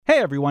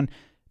everyone.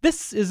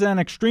 This is an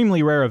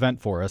extremely rare event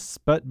for us,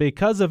 but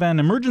because of an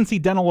emergency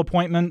dental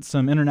appointment,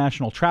 some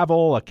international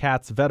travel, a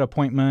cat's vet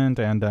appointment,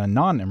 and a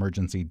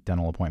non-emergency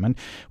dental appointment,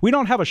 we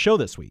don't have a show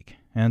this week.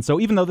 And so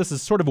even though this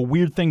is sort of a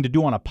weird thing to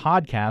do on a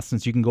podcast,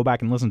 since you can go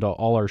back and listen to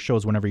all our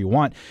shows whenever you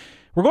want,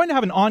 we're going to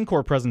have an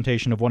encore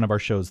presentation of one of our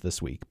shows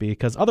this week,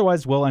 because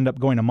otherwise we'll end up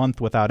going a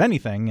month without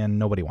anything, and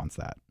nobody wants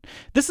that.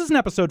 This is an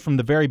episode from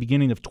the very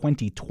beginning of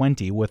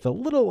 2020 with a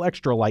little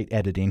extra light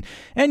editing,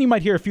 and you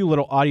might hear a few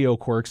little audio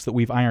quirks that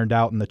we've ironed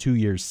out in the 2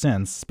 years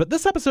since. But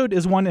this episode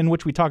is one in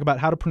which we talk about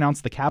how to pronounce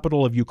the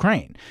capital of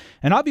Ukraine.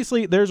 And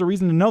obviously there's a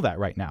reason to know that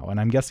right now, and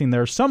I'm guessing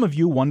there are some of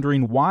you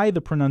wondering why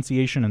the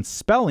pronunciation and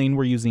spelling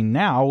we're using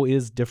now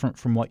is different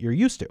from what you're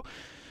used to.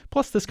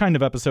 Plus, this kind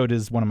of episode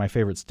is one of my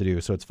favorites to do,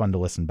 so it's fun to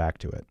listen back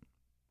to it.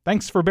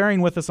 Thanks for bearing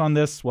with us on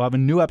this. We'll have a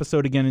new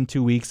episode again in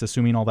 2 weeks,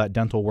 assuming all that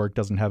dental work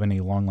doesn't have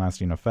any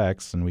long-lasting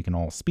effects and we can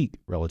all speak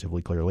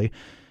relatively clearly.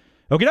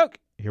 Okie doke,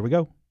 here we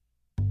go.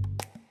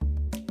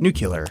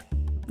 Nuclear.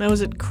 Now, is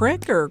it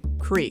crick or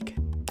creek?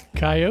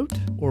 Coyote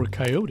or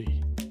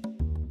coyote?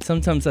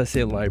 Sometimes I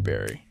say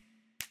library.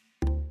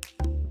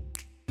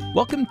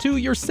 Welcome to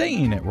You're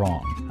Saying It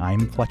Wrong.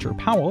 I'm Fletcher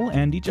Powell,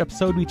 and each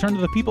episode we turn to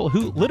the people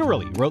who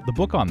literally wrote the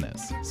book on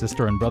this,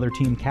 sister and brother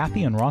team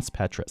Kathy and Ross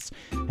Petrus,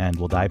 and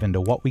we'll dive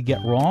into what we get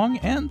wrong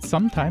and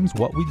sometimes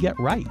what we get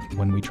right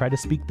when we try to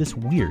speak this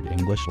weird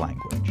English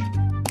language.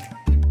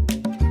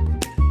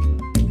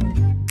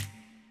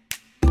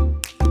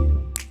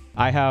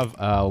 I have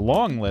a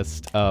long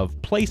list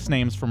of place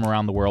names from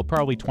around the world,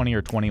 probably 20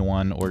 or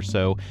 21 or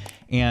so,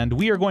 and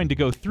we are going to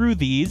go through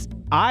these.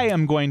 I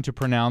am going to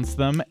pronounce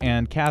them,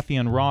 and Kathy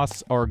and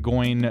Ross are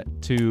going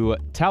to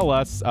tell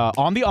us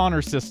on the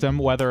honor system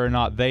whether or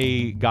not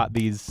they got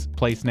these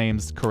place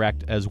names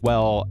correct as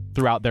well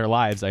throughout their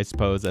lives, I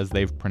suppose, as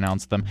they've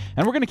pronounced them.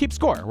 And we're going to keep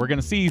score. We're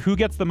going to see who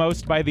gets the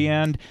most by the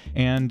end,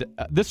 and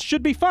this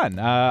should be fun.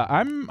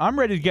 I'm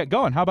ready to get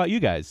going. How about you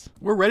guys?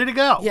 We're ready to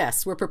go.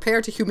 Yes, we're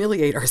prepared to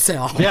humiliate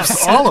ourselves.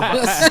 Yes, all of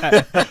us.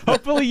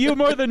 Hopefully you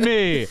more than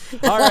me.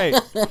 All right.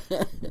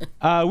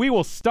 We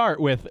will start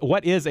with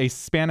what is a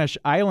Spanish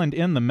island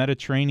in the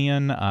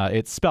Mediterranean.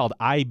 It's spelled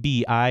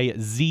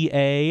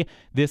Ibiza.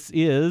 This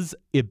is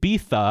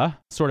Ibiza,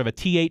 sort of a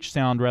TH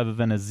sound rather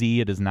than a Z.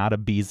 It is not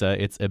Ibiza,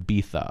 it's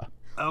Ibiza.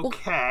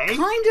 Okay. Well,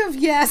 kind of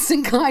yes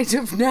and kind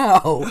of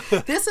no.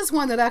 This is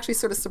one that actually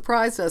sort of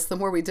surprised us the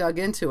more we dug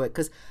into it,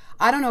 because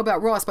I don't know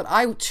about Ross, but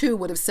I too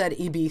would have said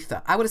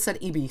Ibiza. I would have said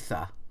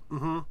Ibiza.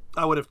 Mm-hmm.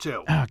 I would have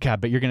too. Oh,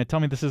 God, but you're going to tell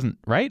me this isn't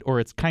right,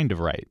 or it's kind of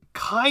right?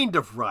 Kind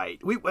of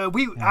right. We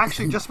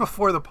actually, just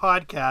before the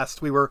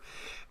podcast, we were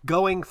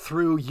going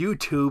through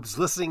YouTube's,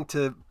 listening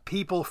to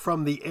people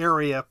from the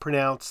area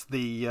pronounce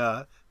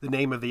the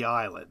name of the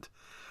island.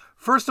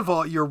 First of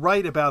all, you're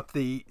right about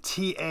the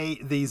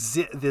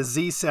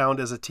Z sound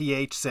as a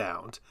TH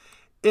sound,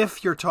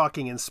 if you're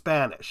talking in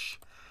Spanish.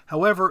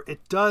 However, it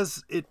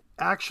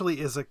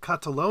actually is a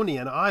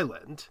Catalonian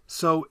island,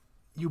 so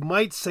you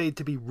might say,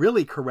 to be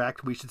really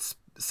correct, we should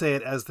say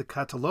it as the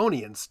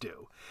Catalonians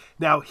do.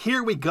 Now,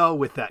 here we go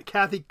with that.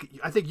 Kathy,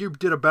 I think you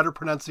did a better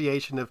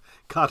pronunciation of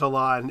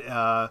Catalan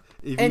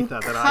Ibiza than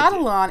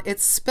Catalan, I did.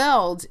 it's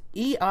spelled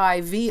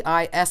Eivissa,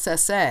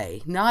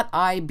 not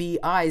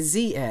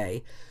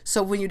Ibiza.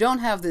 So when you don't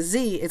have the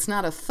Z, it's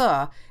not a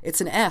th,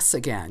 it's an S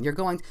again. You're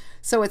going,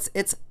 so it's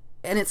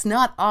and it's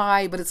not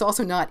I, but it's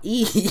also not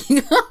E.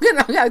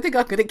 I think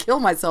I'm going to kill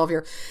myself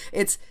here.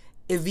 It's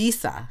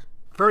Ibiza.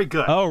 Very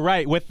good. Oh,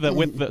 right, with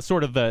the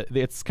sort of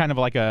it's kind of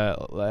like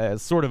a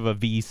sort of a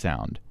V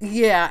sound.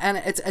 Yeah, and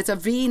it's a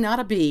V, not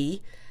a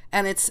B,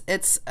 and it's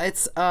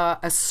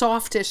a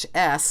softish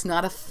S,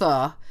 not a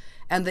th,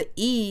 and the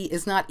E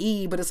is not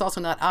E, but it's also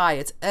not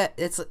I.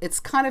 It's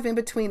kind of in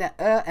between a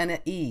and a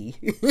E.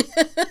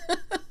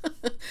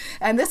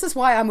 And this is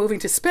why I'm moving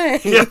to Spain.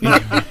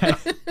 Yeah.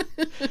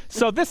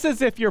 So this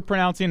is if you're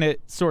pronouncing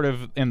it sort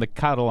of in the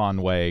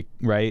Catalan way,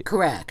 right?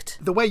 Correct.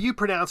 The way you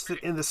pronounced it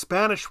in the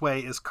Spanish way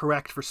is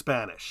correct for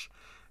Spanish.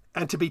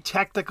 And to be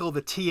technical,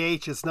 the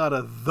TH is not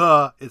a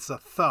the, it's a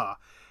th.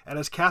 And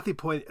as Kathy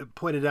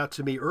pointed out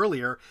to me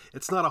earlier,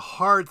 it's not a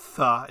hard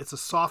th, it's a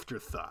softer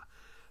th.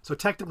 So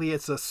technically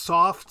it's a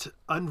soft,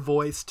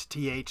 unvoiced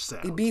TH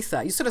sound.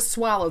 Ibiza. You sort of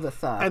swallow the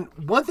th. And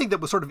one thing that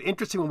was sort of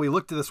interesting when we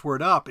looked this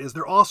word up is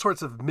there are all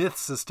sorts of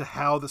myths as to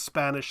how the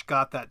Spanish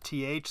got that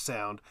TH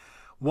sound.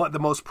 The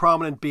most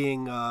prominent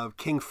being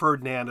King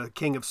Ferdinand, a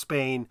king of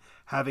Spain,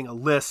 having a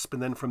lisp,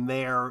 and then from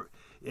there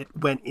it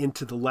went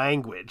into the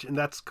language. And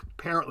that's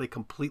apparently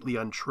completely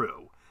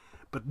untrue.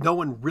 But no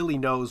one really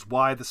knows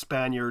why the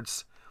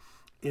Spaniards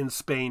in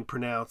Spain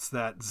pronounce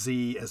that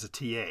Z as a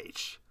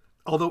TH.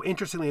 Although,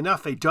 interestingly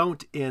enough, they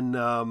don't in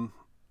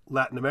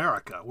Latin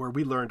America, where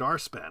we learned our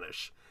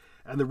Spanish.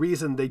 And the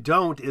reason they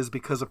don't is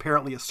because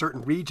apparently a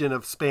certain region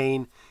of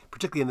Spain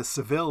particularly in the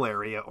Seville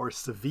area, or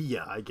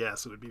Sevilla, I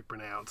guess it would be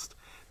pronounced.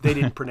 They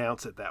didn't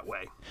pronounce it that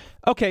way.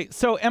 Okay,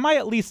 so am I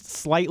at least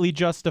slightly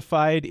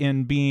justified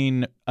in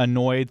being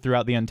annoyed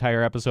throughout the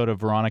entire episode of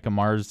Veronica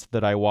Mars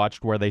that I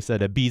watched where they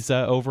said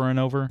Ibiza over and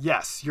over?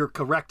 Yes, you're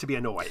correct to be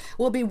annoyed.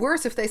 Well, it'd be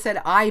worse if they said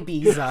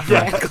Ibiza,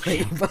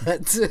 frankly,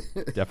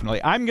 but...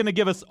 Definitely. I'm going to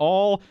give us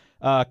all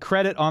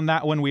credit on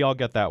that one. We all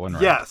get that one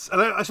right. Yes. And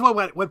I just want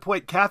to one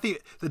point, Kathy,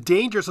 the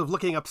dangers of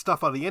looking up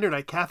stuff on the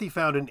internet. Kathy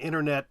found an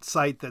internet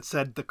site that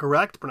said the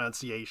correct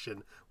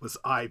pronunciation was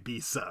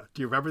Ibiza.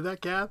 Do you remember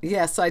that, Kath?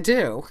 Yes, I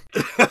do.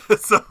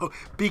 So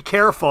be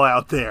careful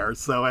out there.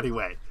 So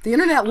anyway. The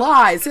internet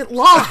lies. It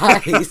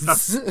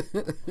lies.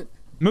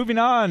 Moving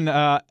on,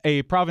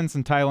 a province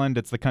in Thailand.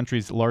 It's the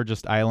country's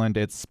largest island.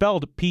 It's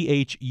spelled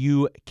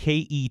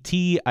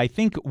Phuket. I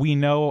think we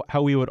know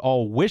how we would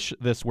all wish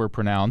this were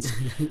pronounced,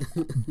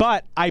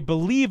 but I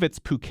believe it's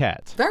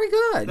Phuket. Very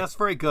good. That's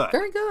very good.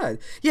 Very good.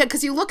 Yeah,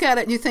 because you look at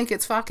it and you think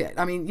it's fuck it.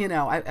 I mean, you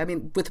know, I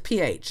mean, with a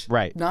PH.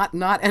 Right. Not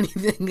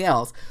anything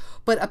else.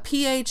 But a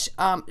PH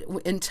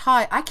in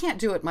Thai, I can't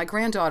do it. My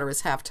granddaughter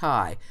is half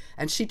Thai,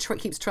 and she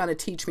keeps trying to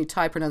teach me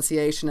Thai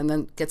pronunciation and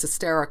then gets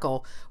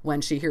hysterical when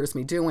she hears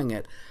me doing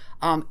it.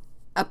 A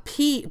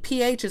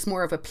PH is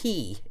more of a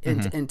P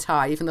in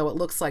Thai, even though it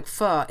looks like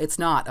pho. It's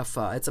not a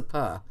pho, it's a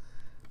puh.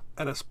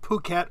 And it's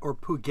Phuket or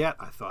Phuket,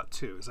 I thought,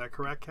 too. Is that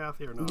correct,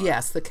 Kathy, or not?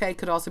 Yes, the K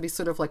could also be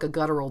sort of like a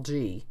guttural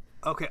G.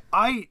 Okay,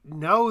 I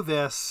know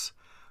this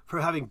for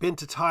having been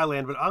to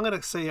Thailand, but I'm going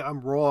to say I'm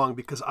wrong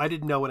because I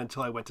didn't know it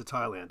until I went to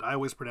Thailand. I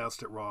always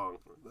pronounced it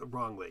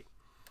wrongly.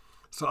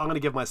 So I'm going to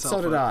give myself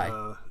So did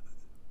I.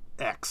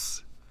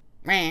 X.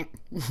 I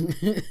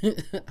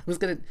was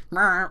going to...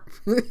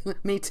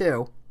 Me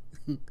too.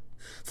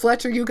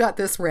 Fletcher, you got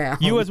this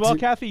round. You as well,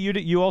 Kathy?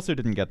 You also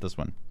didn't get this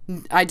one.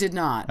 I did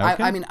not.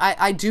 Okay. I mean,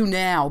 I do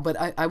now, but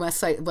I must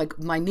say, like,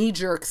 my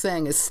knee-jerk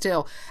thing is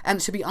still,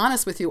 and to be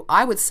honest with you,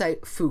 I would say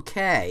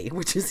Phuket,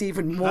 which is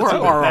even more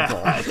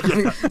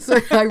horrible. So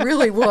I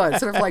really would,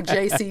 sort of like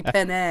J.C.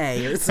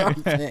 Penney or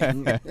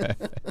something.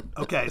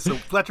 Okay, so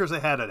Fletcher's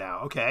ahead of now.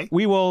 Okay.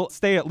 We will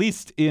stay at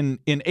least in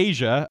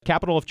Asia.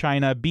 Capital of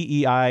China,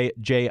 Beijing.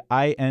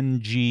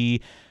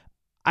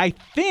 I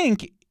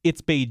think it's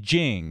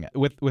Beijing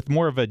with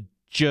more of a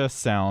j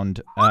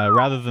sound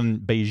rather than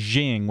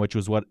Beijing, which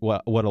was what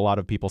a lot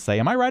of people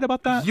say. Am I right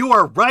about that? You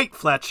are right,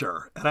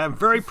 Fletcher, and I'm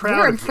very proud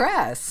We're of you.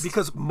 impressed.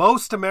 Because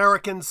most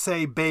Americans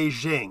say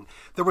Beijing.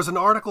 There was an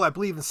article, I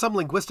believe, in some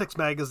linguistics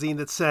magazine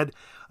that said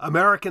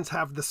Americans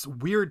have this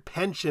weird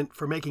penchant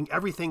for making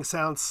everything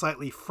sound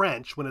slightly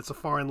French when it's a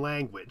foreign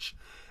language.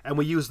 And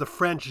we use the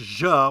French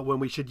je when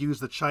we should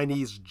use the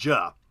Chinese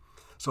je.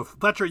 So,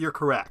 Fletcher, you're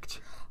correct.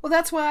 Well,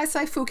 that's why I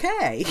say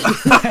Phuket.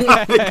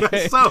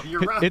 So, you're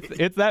right.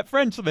 It's that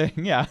French thing,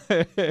 yeah.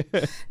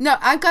 No,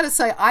 I've got to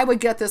say, I would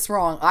get this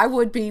wrong. I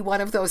would be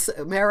one of those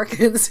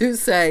Americans who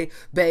say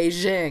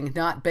Beijing,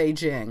 not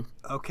Beijing.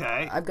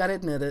 Okay. I've got to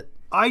admit it.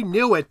 I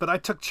knew it, but I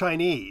took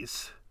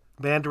Chinese.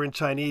 Mandarin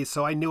Chinese,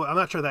 so I knew it. I'm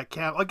not sure that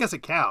counts. I guess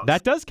it counts.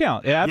 That does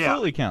count. It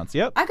absolutely counts.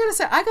 Yep. I gotta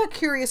say, I got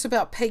curious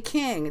about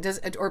Peking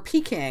or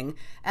Peking,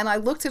 and I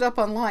looked it up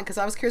online because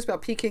I was curious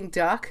about Peking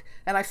duck,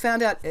 and I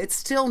found out it's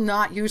still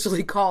not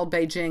usually called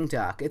Beijing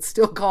duck. It's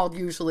still called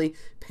usually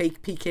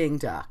Peking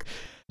duck.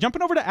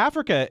 Jumping over to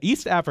Africa,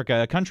 East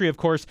Africa, a country, of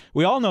course,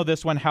 we all know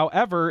this one.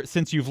 However,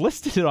 since you've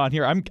listed it on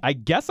here, I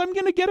guess I'm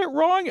going to get it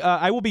wrong.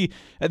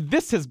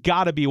 This has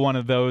got to be one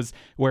of those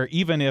where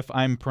even if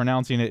I'm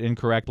pronouncing it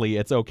incorrectly,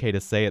 it's okay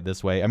to say it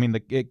this way. I mean, the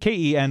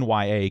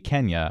Kenya,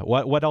 Kenya.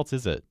 What else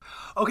is it?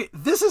 Okay,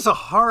 this is a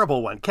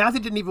horrible one. Kathy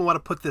didn't even want to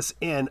put this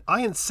in.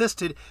 I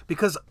insisted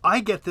because I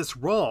get this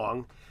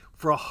wrong.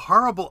 For a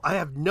horrible, I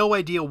have no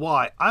idea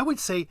why. I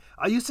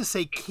used to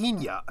say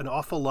Kenya an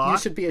awful lot. You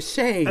should be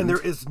ashamed. And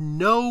there is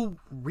no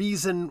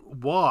reason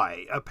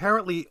why.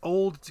 Apparently,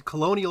 old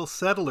colonial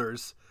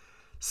settlers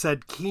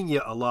said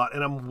Kenya a lot.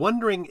 And I'm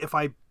wondering if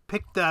I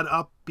picked that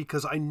up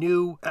because I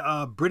knew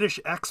British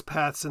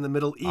expats in the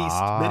Middle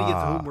East, many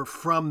of whom were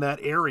from that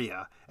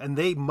area. And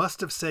they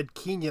must have said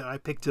Kenya, and I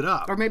picked it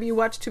up. Or maybe you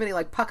watched too many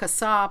like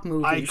Pakasab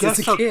movies. I guess as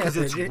a so, kid. because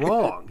it's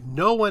wrong.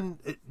 No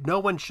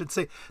one should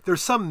say.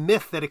 There's some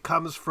myth that it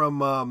comes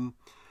from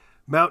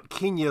Mount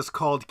Kenya is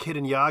called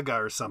Kirinyaga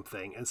or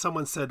something, and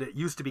someone said it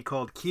used to be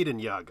called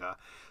Kirinyaga.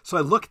 So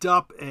I looked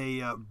up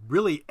a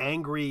really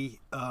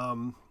angry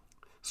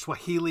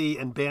Swahili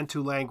and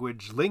Bantu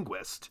language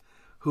linguist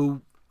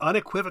who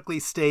unequivocally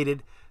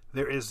stated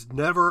there is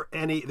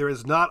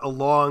not a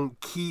long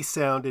key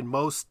sound in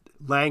most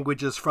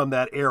languages from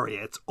that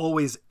area. It's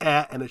always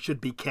and it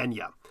should be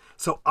Kenya.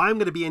 So I'm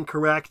going to be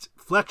incorrect.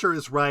 Fletcher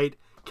is right.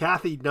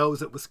 Kathy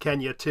knows it was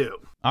Kenya too.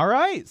 All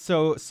right,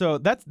 so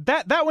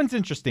that one's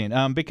interesting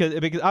because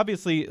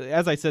obviously,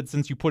 as I said,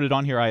 since you put it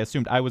on here, I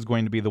assumed I was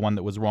going to be the one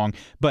that was wrong.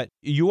 But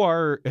you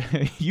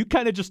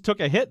kind of just took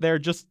a hit there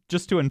just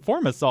to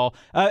inform us all.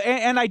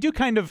 And I do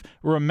kind of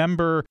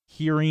remember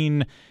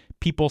hearing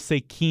people say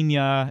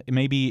Kenya,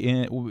 maybe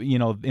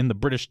in the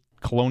British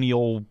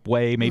colonial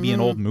way, maybe in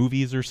old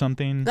movies or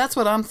something. That's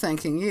what I'm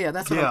thinking. Yeah,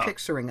 that's what Yeah. I'm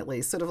picturing at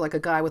least. Sort of like a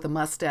guy with a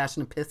mustache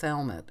and a pith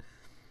helmet.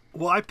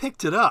 Well, I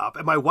picked it up,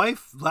 and my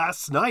wife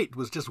last night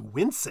was just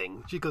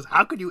wincing. She goes,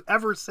 "How could you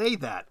ever say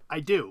that?" I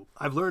do.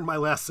 I've learned my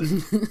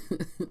lesson.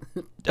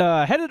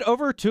 Headed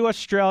over to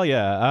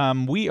Australia.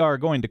 We are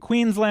going to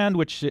Queensland,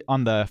 which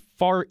on the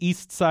far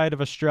east side of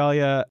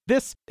Australia.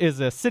 This is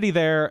a city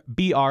there,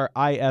 Brisbane.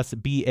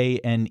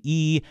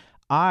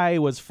 I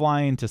was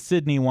flying to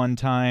Sydney one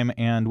time,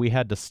 and we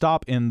had to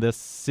stop in this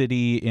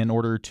city in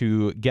order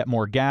to get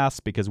more gas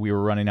because we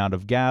were running out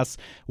of gas.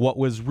 What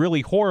was really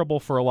horrible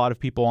for a lot of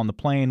people on the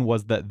plane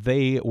was that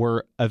they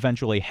were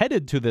eventually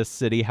headed to this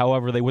city.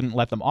 However, they wouldn't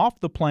let them off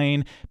the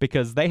plane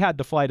because they had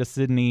to fly to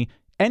Sydney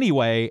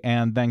anyway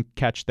and then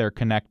catch their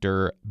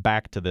connector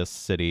back to this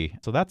city.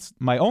 So that's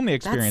my only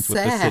experience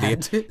with this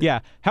sad. city.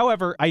 Yeah.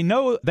 However, I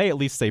know they at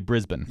least say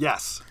Brisbane.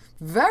 Yes.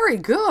 Very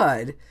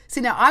good.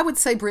 See, now I would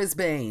say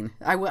Brisbane.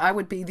 I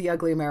would be the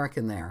ugly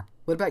American there.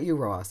 What about you,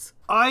 Ross?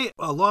 A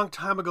long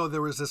time ago,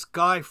 there was this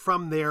guy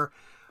from there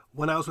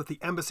when I was with the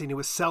embassy, and he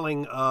was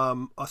selling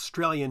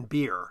Australian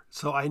beer.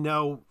 So I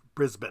know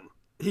Brisbane.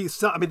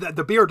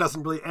 The beer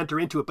doesn't really enter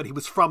into it, but he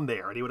was from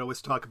there, and he would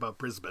always talk about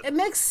Brisbane. It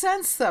makes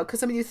sense, though,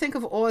 because, you think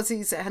of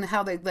Aussies and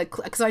how they,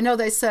 because I know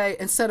they say,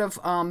 instead of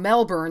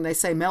Melbourne, they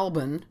say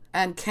Melbourne,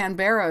 and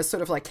Canberra is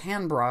sort of like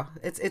Canberra.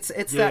 It's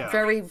that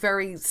very,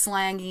 very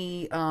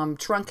slangy,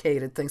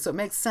 truncated thing, so it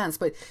makes sense.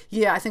 But,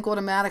 yeah, I think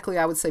automatically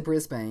I would say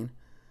Brisbane.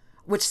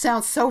 Which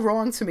sounds so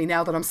wrong to me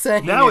now that I'm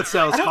saying Now it. it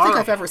sounds I don't horrible.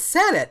 think I've ever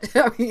said it.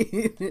 I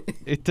mean,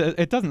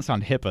 It doesn't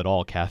sound hip at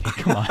all, Kathy.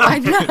 Come on. I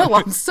know.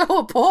 I'm so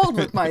appalled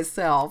with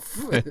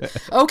myself.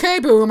 Okay,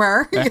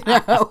 boomer.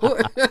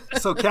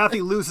 So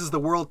Kathy loses the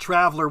World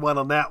Traveler one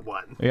on that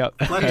one. Yep.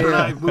 Let her and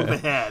I move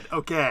ahead.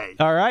 Okay.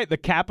 All right, the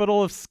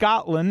capital of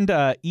Scotland,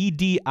 Edinburgh,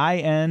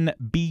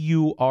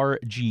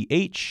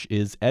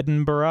 is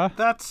Edinburgh.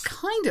 That's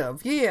Kind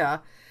of, yeah.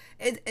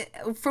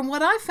 From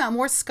what I found,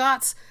 more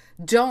Scots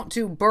don't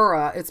do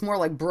borough. It's more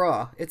like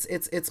bruh.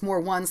 It's more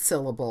one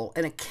syllable,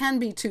 and it can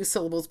be two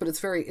syllables, but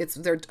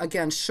they're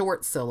again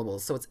short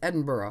syllables. So it's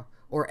Edinburgh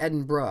or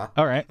Edinburgh.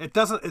 All right. it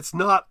doesn't. It's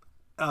not.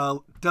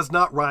 Does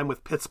not rhyme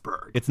with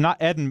Pittsburgh. It's not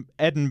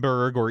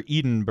Edinburgh or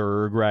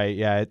Edinburgh, right?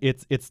 Yeah,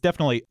 it's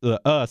definitely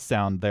the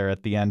sound there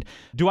at the end.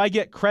 Do I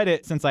get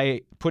credit since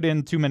I put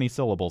in too many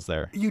syllables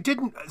there? You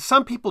didn't.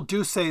 Some people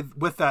do say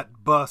with that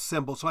 "b"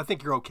 symbol, so I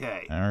think you're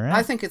okay. All right.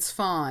 I think it's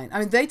fine. I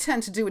mean, they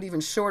tend to do it even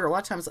shorter. A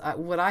lot of times,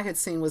 what I had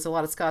seen was a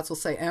lot of Scots will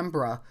say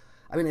Embra.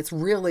 I mean, it's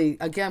really,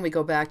 again, we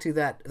go back to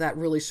that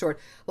really short,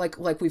 like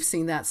we've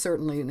seen that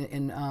certainly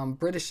in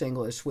British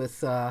English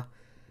with,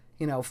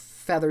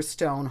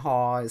 Featherstone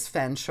Haw is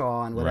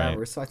Fenshaw and whatever.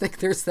 Right. So I think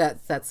there's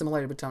that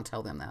similarity, but don't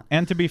tell them that.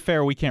 And to be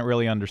fair, we can't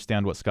really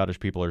understand what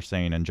Scottish people are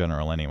saying in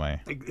general anyway.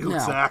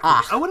 Exactly.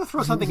 I want to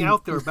throw something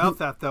out there about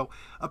that, though.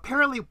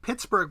 Apparently,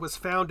 Pittsburgh was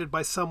founded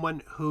by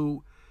someone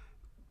who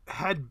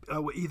had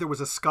either was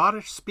a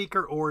Scottish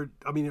speaker or,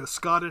 a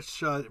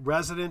Scottish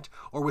resident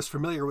or was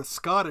familiar with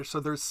Scottish. So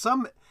there's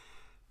some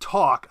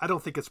talk, I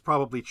don't think it's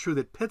probably true,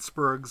 that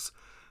Pittsburgh's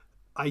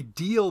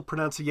ideal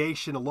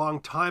pronunciation a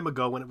long time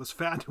ago when it was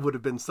founded would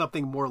have been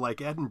something more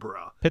like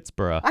Edinburgh.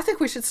 Pittsburgh. I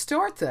think we should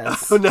start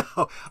this. Oh, no.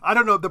 I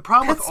don't know. The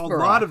problem with a Pittsburgh.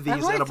 lot of I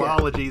these like it.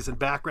 etymologies and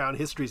background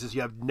histories is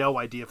you have no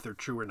idea if they're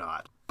true or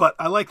not. But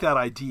I like that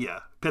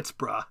idea.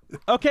 Pittsburgh.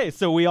 Okay,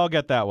 so we all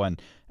get that one.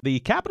 The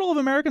capital of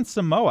American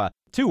Samoa.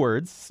 2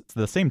 words. It's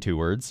the same 2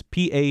 words.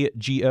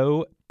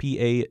 Pago.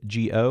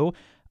 Pago.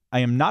 I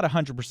am not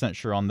 100%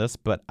 sure on this,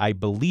 but I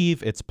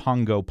believe it's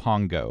Pongo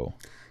Pongo.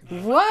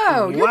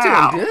 Whoa, you're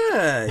Wow.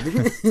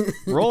 doing good.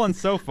 Rolling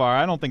so far,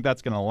 I don't think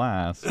that's going to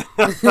last.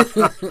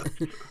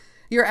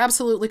 You're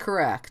absolutely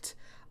correct.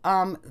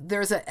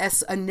 There's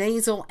a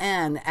nasal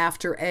N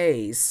after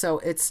A's, so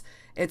it's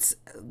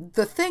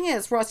the thing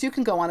is, Ross, you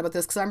can go on about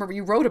this because I remember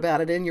you wrote about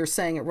it in You're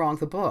Saying It Wrong,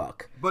 the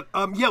book. But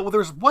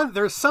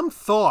there's some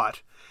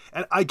thought,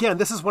 and again,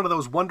 this is one of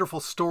those wonderful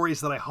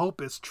stories that I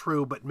hope is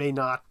true but may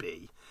not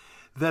be,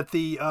 that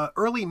the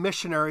early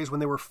missionaries,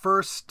 when they were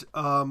first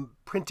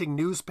printing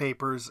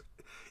newspapers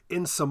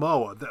in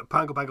Samoa,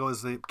 Pongo Pongo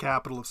is the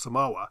capital of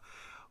Samoa,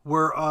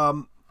 were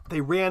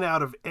they ran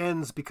out of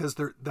N's because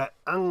that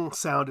ng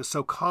sound is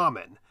so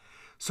common.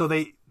 So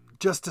they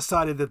just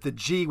decided that the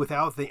G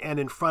without the N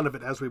in front of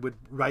it, as we would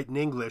write in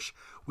English,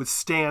 would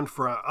stand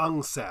for an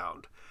ng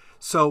sound.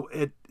 So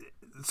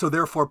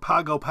therefore,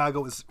 Pago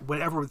Pago is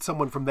whenever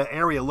someone from the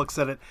area looks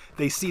at it,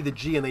 they see the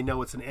G and they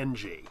know it's an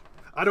NG.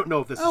 I don't know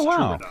if this is true or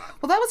not.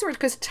 Well, that was weird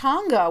because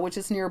Tonga, which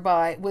is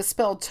nearby, was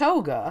spelled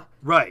Toga,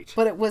 Right.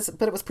 but it was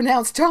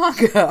pronounced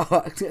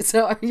Tonga.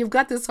 So you've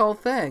got this whole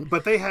thing.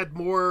 But they had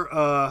more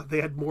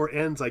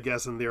N's, I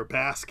guess, in their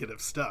basket of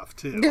stuff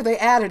too. Yeah, they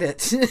added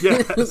it.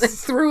 Yes. They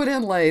threw it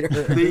in later.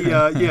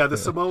 The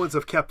Samoans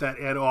have kept that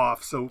N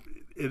off, so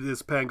it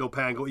is Pango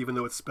Pango, even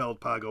though it's spelled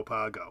Pago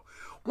Pago.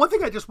 One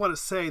thing I just want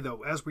to say,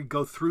 though, as we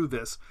go through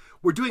this,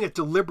 we're doing it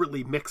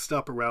deliberately mixed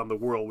up around the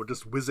world. We're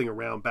just whizzing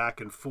around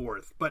back and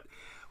forth. But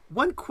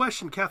one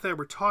question Kathy and I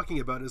were talking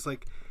about is,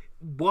 like,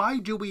 why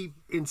do we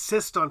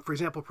insist on, for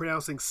example,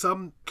 pronouncing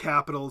some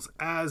capitals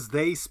as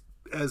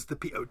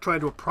trying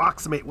to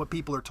approximate what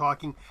people are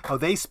talking, how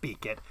they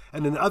speak it,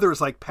 and in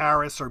others like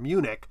Paris or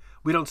Munich,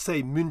 we don't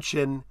say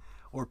München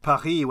or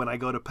Paris when I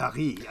go to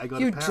Paris. I go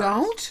to Paris. You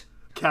don't?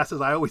 Cass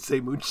says I always say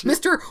München.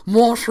 Mr.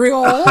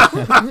 Montreal.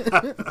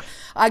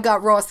 I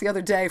got Ross the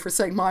other day for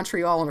saying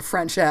Montreal in a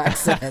French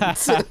accent.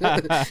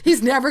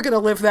 He's never going to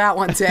live that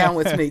one down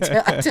with me,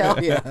 I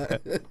tell you.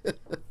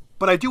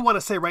 But I do want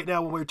to say right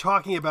now, when we're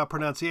talking about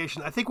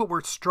pronunciation, I think what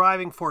we're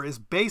striving for is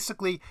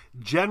basically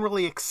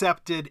generally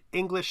accepted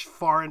English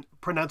foreign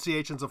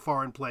pronunciations of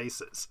foreign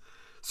places.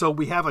 So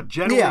we have a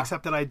generally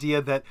accepted idea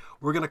that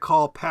we're going to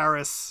call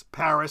Paris,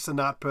 Paris and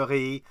not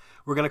Paris.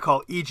 We're going to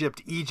call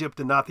Egypt, Egypt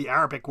and not the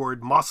Arabic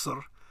word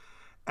Masr.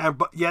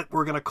 But yet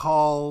we're going to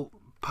call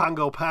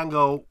Pango,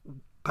 Pango,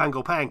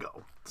 Pango,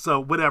 Pango. So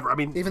whatever. I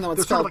mean, even though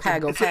it's spelled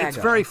Pago, Pago. It's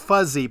very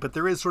fuzzy, but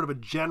there is sort of a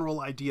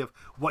general idea of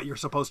what you're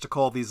supposed to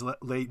call these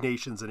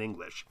nations in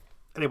English.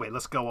 Anyway,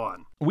 let's go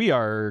on. We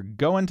are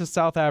going to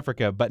South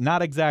Africa, but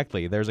not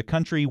exactly. There's a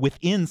country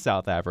within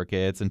South Africa.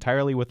 It's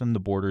entirely within the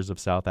borders of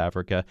South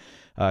Africa.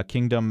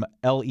 Kingdom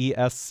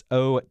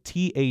Lesotho.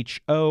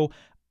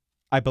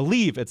 I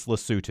believe it's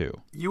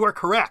Lesotho. You are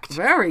correct.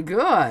 Very good.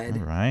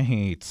 All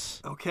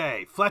right.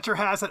 Okay. Fletcher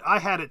has it. I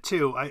had it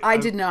too. I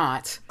did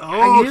not. Okay.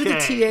 I knew the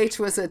TH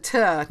was a T,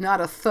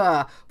 not a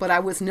th, but I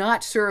was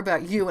not sure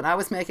about you, and I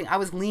was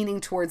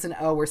leaning towards an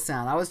O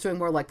sound. I was doing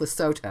more like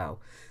Lesotho.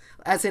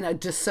 As in a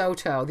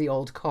DeSoto, the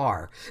old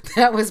car.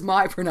 That was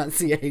my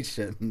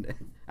pronunciation.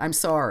 I'm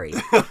sorry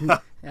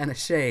and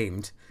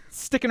ashamed.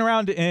 Sticking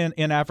around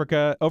in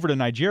Africa, over to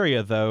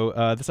Nigeria,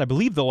 though. This, I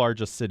believe, the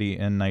largest city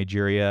in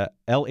Nigeria,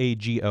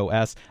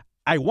 Lagos.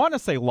 I want to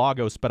say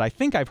Lagos, but I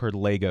think I've heard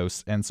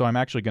Lagos, and so I'm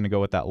actually going to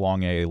go with that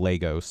long A,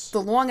 Lagos.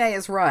 The long A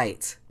is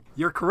right.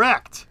 You're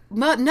correct.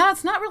 But no,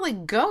 it's not really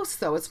Ghost,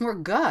 though. It's more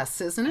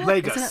Gus, isn't it?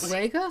 Lagos. Isn't it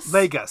Lagos?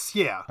 Lagos,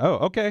 yeah. Oh,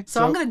 okay.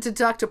 So I'm going to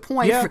deduct a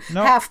point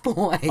half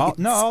point.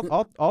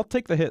 I'll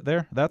take the hit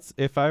there. That's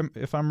if I'm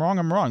wrong,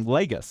 I'm wrong.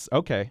 Lagos.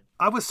 Okay.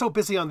 I was so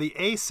busy on the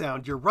A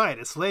sound. You're right.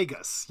 It's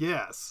Lagos.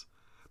 Yes.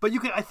 But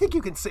I think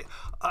you can say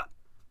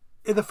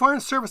in the Foreign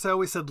Service I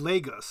always said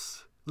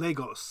Lagos.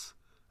 Lagos.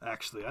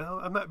 Actually,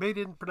 maybe I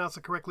didn't pronounce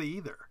it correctly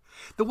either.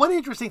 The one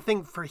interesting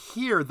thing for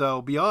here,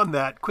 though, beyond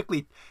that,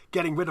 quickly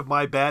getting rid of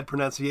my bad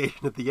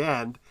pronunciation at the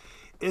end,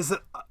 is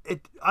that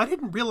I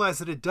didn't realize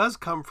that it does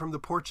come from the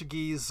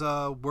Portuguese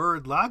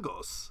word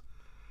Lagos.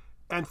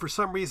 And for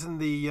some reason,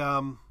 the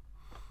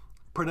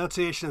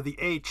pronunciation of the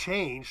A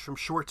changed from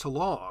short to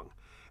long.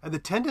 And the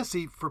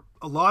tendency for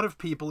a lot of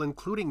people,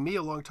 including me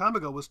a long time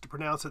ago, was to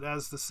pronounce it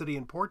as the city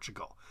in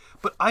Portugal.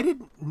 But I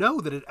didn't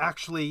know that it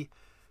actually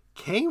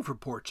came from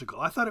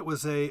Portugal. I thought it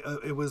was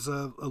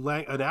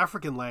an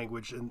African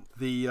language, and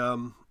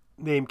the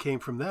name came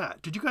from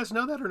that. Did you guys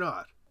know that or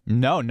not?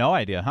 No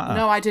idea, huh?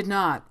 No, I did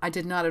not. I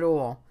did not at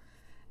all.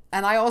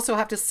 And I also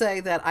have to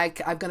say that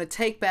I'm going to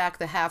take back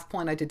the half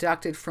point I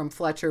deducted from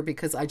Fletcher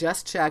because I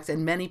just checked,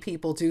 and many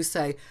people do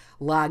say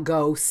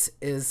Lagos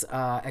is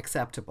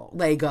acceptable.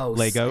 Lagos.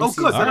 Oh,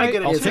 good. Then I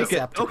get I'll take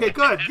it. Okay,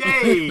 good.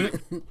 Yay!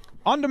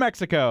 On to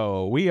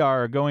Mexico. We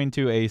are going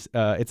to it's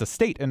a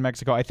state in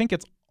Mexico. I think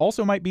it's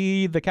also might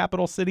be the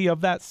capital city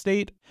of that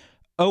state.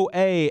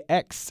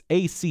 Oaxaca.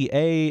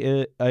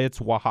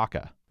 It's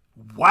Oaxaca.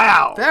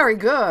 Wow. Very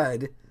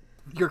good.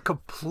 You're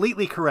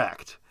completely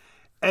correct.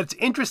 And it's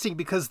interesting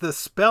because the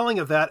spelling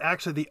of that,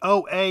 actually the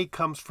OA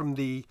comes from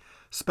the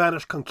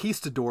Spanish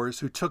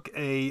conquistadors who took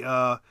a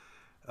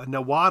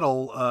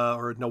nahuatl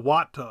or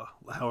nahuatl,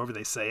 however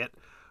they say it,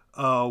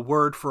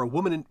 word for a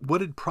woman in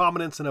wooded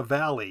prominence in a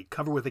valley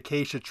covered with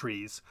acacia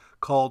trees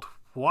called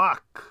Huac.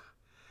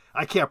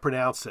 I can't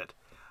pronounce it.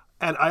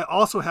 And I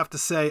also have to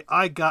say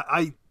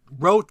I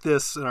wrote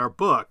this in our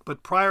book,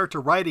 but prior to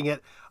writing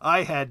it,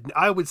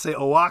 I would say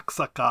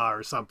Oaxaca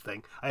or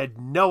something. I had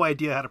no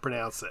idea how to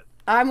pronounce it.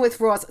 I'm with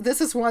Ross. This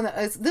is one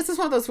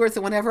of those words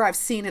that whenever I've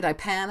seen it, I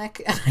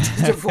panic and I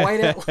just avoid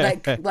it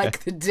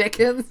like the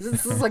Dickens.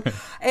 This is like,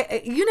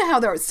 you know how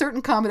there are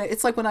certain combinations.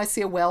 It's like when I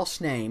see a Welsh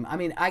name. I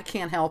mean, I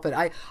can't help it.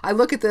 I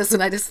look at this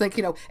and I just think,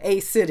 a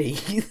city,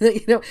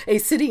 a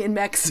city in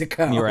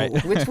Mexico, right.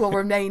 which will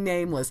remain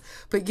nameless.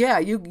 But yeah,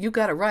 you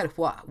got it right.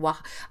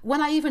 When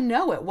I even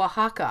know it,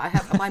 Oaxaca,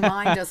 my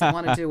mind doesn't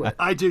want to do it.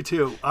 I do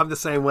too. I'm the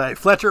same way.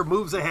 Fletcher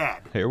moves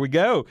ahead. Here we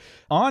go.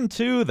 On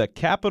to the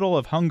capital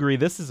of Hungary.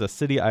 This is a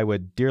city I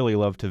would dearly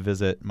love to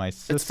visit.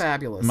 It's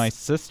fabulous. My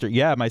sister,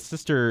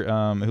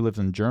 who lives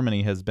in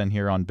Germany, has been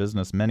here on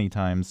business many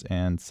times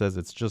and says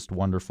it's just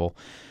wonderful.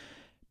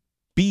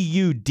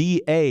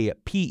 Budapest.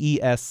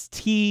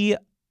 The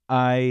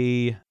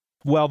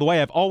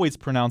way I've always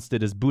pronounced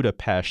it is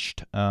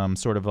Budapest,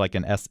 sort of like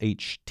an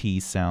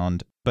SHT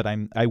sound. But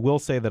I will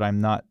say that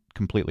I'm not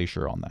completely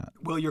sure on that.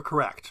 Well, you're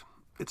correct.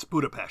 It's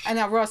Budapest. And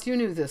now, Ross, you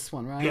knew this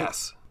one, right?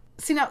 Yes.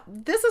 See, now,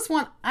 this is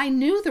one, I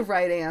knew the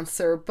right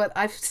answer, but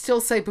I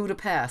still say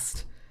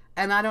Budapest.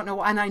 And I don't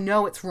know, and I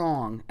know it's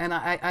wrong. And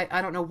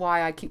I don't know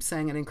why I keep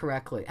saying it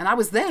incorrectly. And I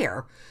was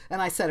there,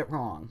 and I said it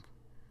wrong.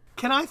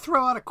 Can I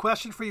throw out a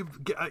question for you,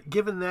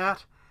 given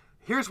that?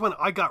 Here's one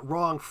I got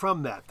wrong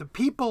from that. The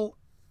people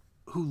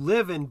who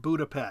live in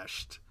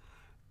Budapest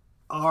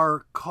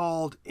are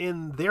called,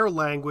 in their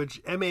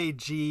language,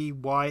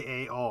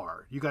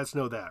 Magyar. You guys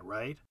know that,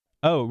 right?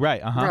 Oh,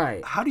 right. Uh-huh.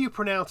 Right. How do you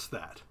pronounce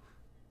that?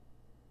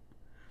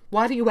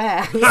 Why do you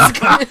ask?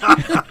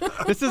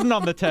 This isn't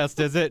on the test,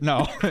 is it?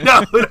 No.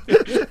 No,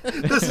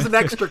 this is an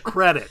extra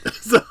credit.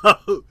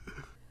 So,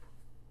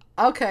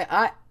 Okay,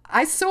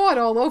 I saw it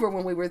all over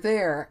when we were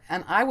there,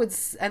 and I would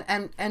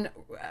and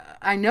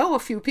I know a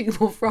few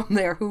people from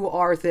there who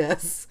are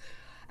this,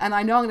 and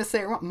I know I'm going to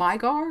say it wrong.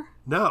 Mygar?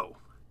 no.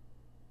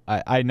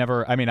 I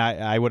never, I mean,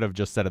 I would have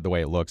just said it the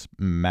way it looks,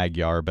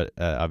 Magyar, but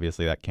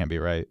obviously that can't be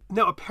right.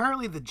 No,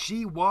 apparently the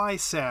GY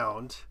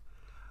sound,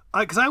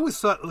 because I always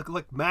thought it looked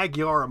like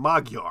Magyar or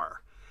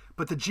Magyar,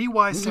 but the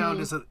GY sound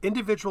is an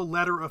individual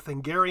letter of the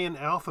Hungarian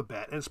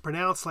alphabet, and it's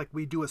pronounced like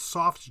we do a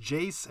soft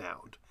J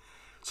sound.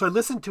 So I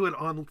listened to it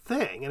on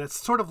thing, and it's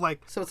sort of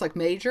like So it's like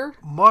major?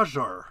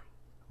 Magyar,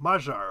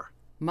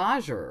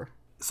 Major.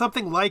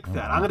 something like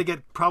that. I'm going to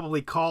get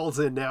probably calls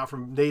in now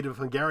from native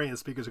Hungarian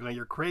speakers who are going,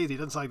 "You're crazy." It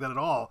doesn't sound like that at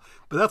all.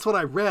 But that's what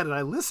I read, and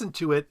I listened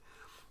to it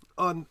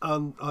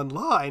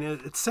online,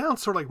 and it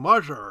sounds sort of like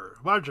Magyar,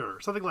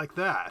 something like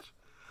that.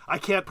 I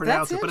can't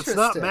pronounce That's it, but it's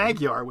not interesting.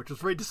 Magyar, which is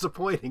very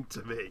disappointing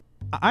to me.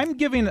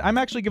 I'm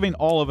actually giving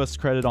all of us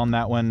credit on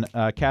that one,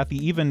 Kathy.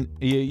 Even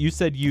you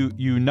said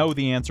you know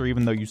the answer,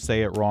 even though you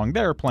say it wrong.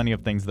 There are plenty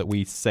of things that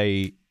we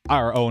say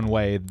our own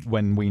way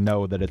when we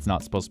know that it's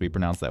not supposed to be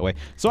pronounced that way.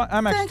 So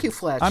I'm actually, Thank you,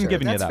 Fletcher. I'm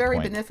giving That's you that very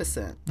point.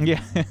 beneficent.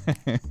 Yeah,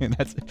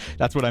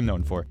 that's what I'm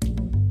known for.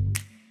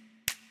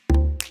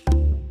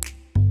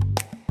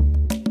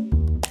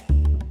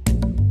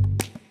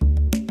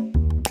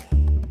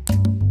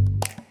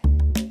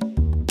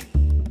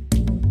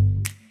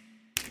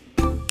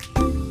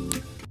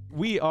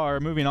 We are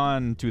moving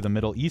on to the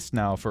Middle East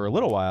now for a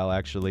little while,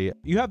 actually.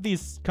 You have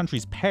these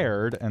countries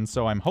paired, and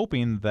so I'm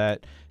hoping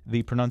that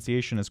the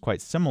pronunciation is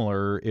quite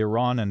similar,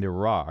 Iran and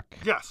Iraq.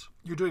 Yes,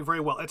 you're doing very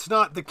well. It's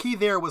not, the key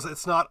there was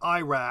it's not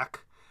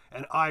Iraq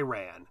and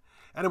Iran.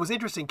 And it was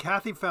interesting.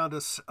 Kathy found a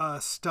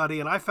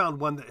study, and I found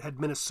one that had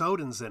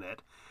Minnesotans in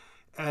it.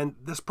 And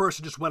this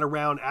person just went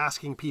around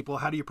asking people,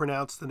 how do you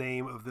pronounce the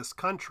name of this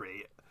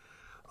country?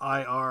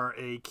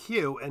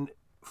 IRAQ. And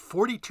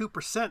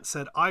 42%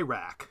 said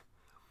Iraq.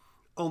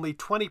 Only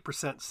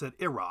 20% said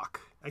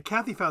Iraq. And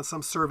Kathy found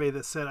some survey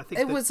that said, I think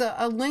It was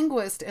a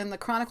linguist in the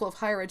Chronicle of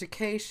Higher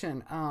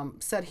Education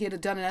said he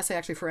had done an essay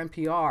actually for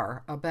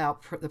NPR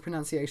about the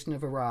pronunciation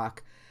of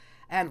Iraq.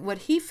 And what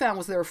he found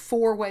was there are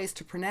 4 ways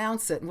to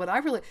pronounce it.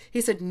 And he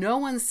said no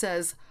one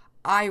says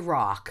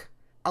Iraq.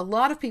 A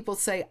lot of people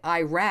say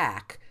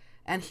Iraq.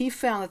 And he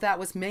found that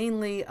was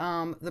mainly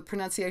the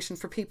pronunciation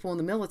for people in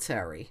the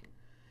military.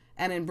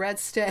 And in red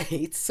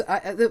states,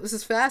 it was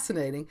just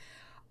fascinating.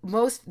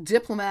 Most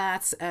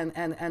diplomats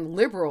and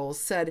liberals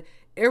said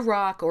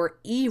Iraq or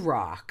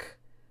Iraq.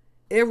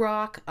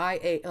 Iraq,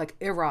 like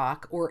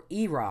Iraq or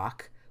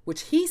Iraq,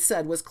 which he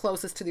said was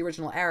closest to the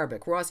original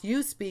Arabic. Ross,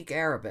 you speak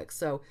Arabic,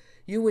 so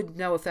you would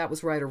know if that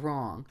was right or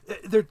wrong.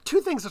 There are 2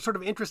 things that are sort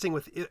of interesting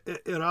with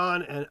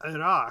Iran and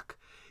Iraq,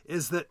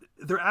 is that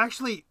they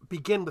actually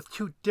begin with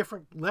 2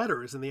 different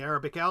letters in the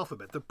Arabic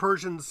alphabet. The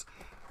Persians,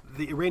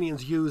 the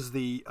Iranians use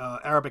the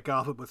Arabic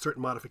alphabet with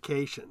certain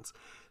modifications.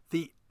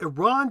 The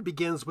Iran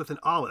begins with an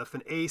aleph,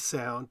 an A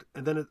sound,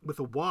 and then with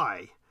a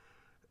Y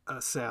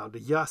sound, a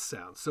Y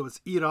sound. So it's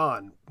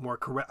Iran, more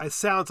correct. It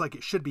sounds like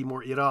it should be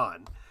more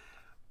Iran.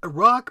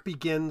 Iraq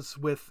begins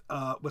with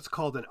what's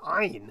called an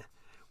Ain,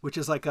 which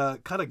is like a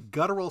kind of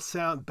guttural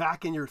sound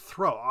back in your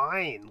throat.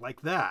 Ain,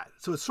 like that.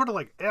 So it's sort of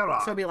like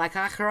Iraq. So it'd be like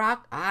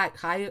Iraq,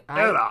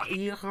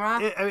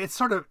 Iraq. It's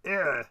sort of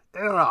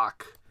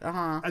Iraq.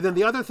 Uh-huh. And then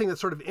the other thing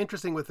that's sort of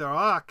interesting with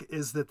Iraq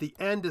is that the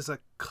end is a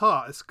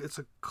ka. It's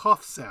a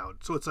cough sound.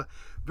 So it's a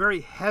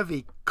very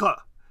heavy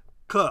ka,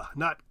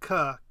 not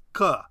ka.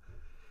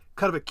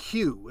 Kind of a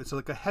Q. It's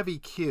like a heavy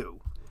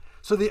Q.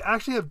 So they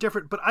actually have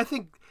different, but I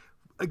think,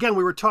 again,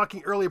 we were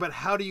talking earlier about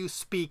how do you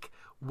speak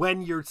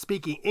when you're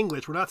speaking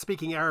English. We're not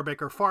speaking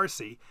Arabic or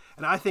Farsi.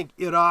 And I think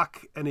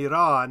Iraq and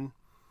Iran,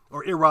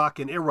 or Iraq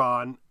and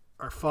Iran,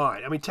 are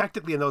fine. I mean,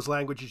 technically in those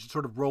languages, you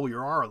sort of roll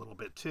your R a little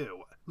bit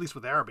too. At least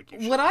with Arabic,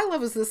 you should. What I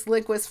love is this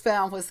linguist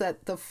found was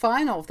that the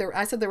final,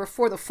 I said there were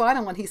 4, the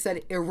final one, he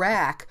said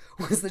Iraq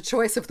was the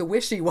choice of the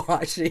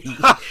wishy-washy.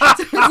 So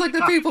it's like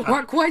the people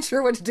weren't quite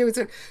sure what to do. It's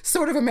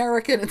sort of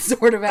American and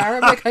sort of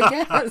Arabic, I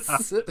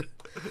guess.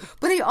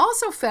 But he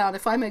also found,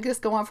 if I may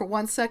just go on for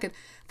 1 second,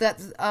 that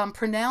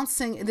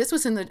pronouncing, and this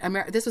was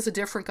this was a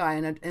different guy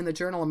in the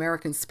journal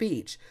American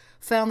Speech,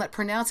 found that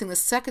pronouncing the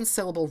second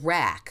syllable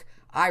rack,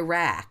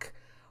 Iraq,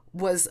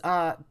 was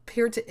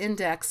appeared to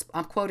index,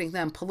 I'm quoting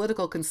them,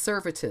 political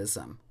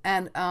conservatism,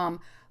 and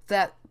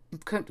that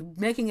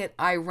making it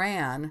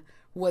Iran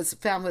was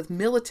found with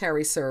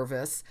military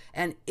service,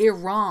 and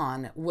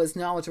Iran was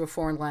knowledge of a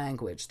foreign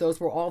language. Those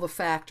were all the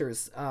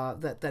factors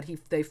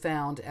they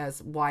found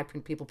as why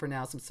people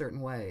pronounce them certain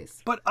ways.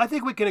 But I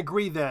think we can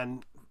agree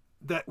then,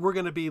 that we're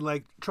going to be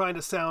like trying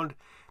to sound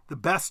the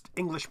best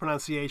English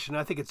pronunciation.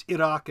 I think it's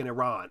Iraq and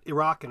Iran.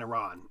 Iraq and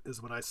Iran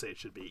is what I say it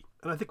should be.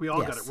 And I think we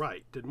all got it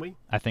right, didn't we?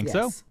 I think Yes.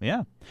 so.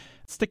 Yeah.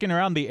 Sticking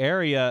around the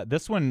area,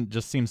 this one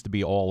just seems to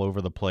be all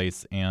over the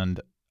place, and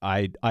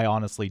I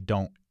honestly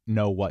don't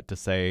know what to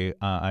say.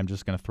 I'm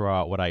just going to throw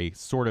out what I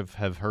sort of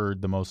have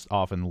heard the most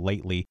often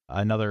lately.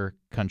 Another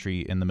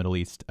country in the Middle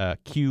East,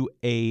 Qatar.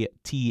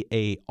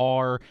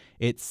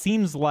 It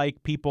seems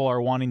like people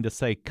are wanting to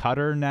say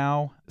Qatar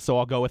now, so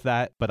I'll go with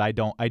that, but I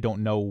don't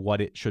know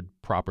what it should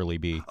properly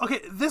be.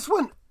 Okay, this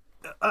one,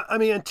 I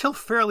mean, until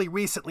fairly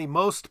recently,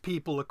 most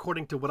people,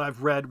 according to what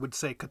I've read, would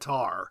say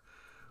Qatar,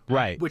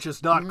 Right. which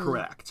is not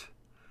correct.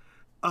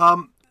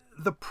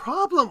 The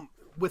problem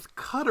with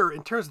Qatar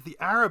in terms of the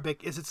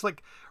Arabic is it's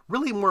like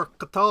really more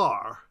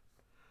Qatar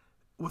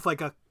with like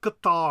a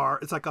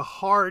Qatar. It's like a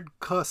hard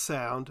K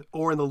sound,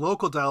 or in the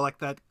local dialect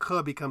that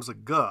K becomes a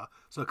G,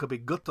 so it could be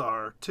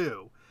Qatar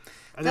too.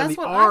 And That's then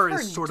the what R I've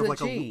is heard, sort of the like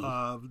G.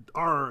 a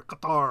R,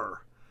 Qatar.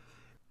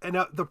 And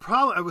now the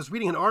problem, I was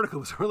reading an article, it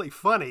was really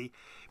funny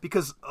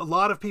because a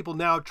lot of people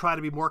now try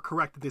to be more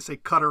correct that they say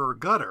Qatar or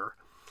gutter.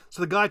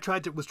 So the guy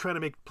was trying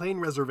to make plane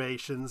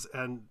reservations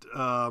and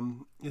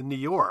in New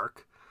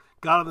York,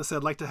 got on and said,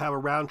 I'd like to have a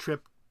round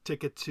trip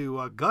ticket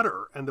to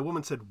Gutter. And the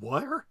woman said,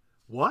 where?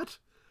 What?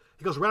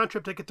 He goes, round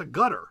trip ticket to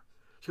Gutter.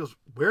 She goes,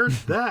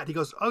 where's that? He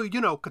goes, oh,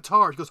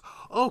 Qatar. She goes,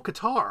 oh,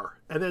 Qatar.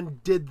 And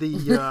then did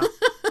the...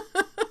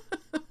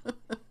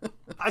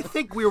 I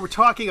think we were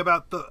talking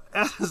about the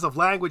essence of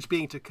language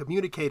being to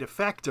communicate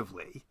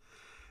effectively.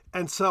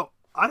 And so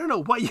I don't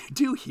know what you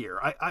do here.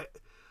 I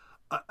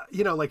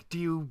do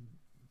you...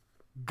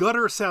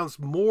 Gutter sounds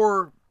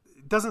more...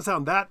 It doesn't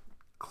sound that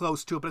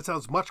close to it, but it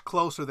sounds much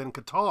closer than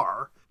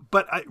Qatar.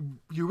 But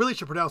you really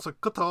should pronounce it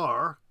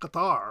Qatar.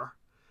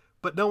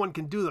 But no one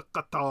can do the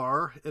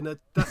Qatar, and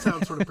that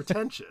sounds sort of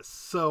pretentious.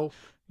 So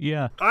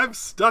Yeah. I'm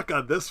stuck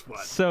on this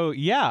one. So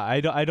yeah,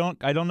 I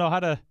don't know how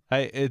to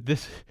I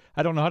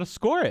don't know how to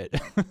score it.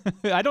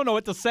 I don't know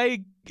what to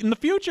say in the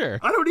future.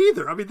 I don't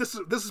either. I mean, this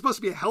is supposed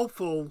to be a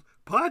helpful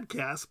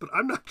podcast, but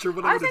I'm not sure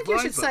what I would think you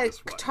should advise on say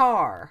this one.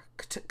 Qatar.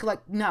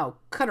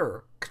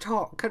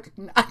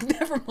 Qatar.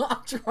 Never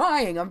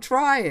mind. I'm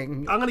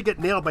trying. I'm going to get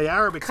nailed by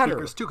Arabic Qatar.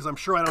 speakers too, because I'm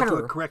sure I don't do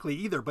Qatar. it correctly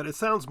either. But it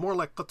sounds more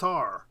like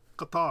Qatar.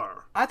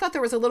 I thought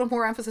there was a little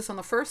more emphasis on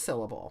the first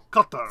syllable.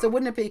 Qatar. So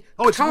wouldn't it be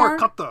Oh, it's more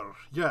Qatar? Qatar.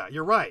 Yeah,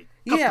 you're right.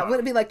 Yeah, Qatar. would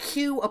it be like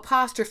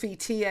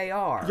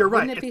Q''TAR? You're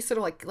right. Wouldn't it be sort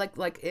of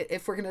like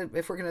if we're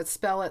gonna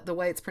spell it the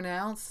way it's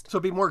pronounced? So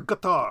it'd be more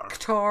Qatar.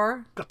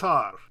 Qatar.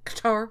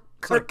 Qatar.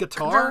 It's like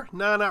guitar?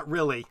 No, not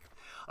really.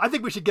 I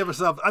think we should give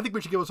ourselves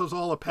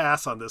all a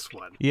pass on this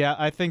one. Yeah,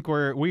 I think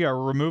we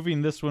are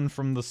removing this one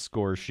from the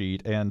score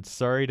sheet, and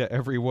sorry to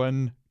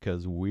everyone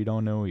because we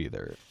don't know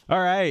either. All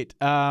right,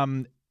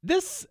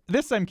 this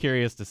I'm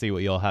curious to see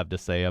what you'll have to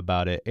say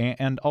about it,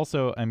 and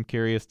also I'm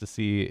curious to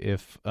see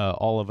if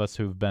all of us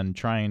who've been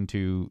trying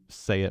to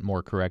say it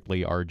more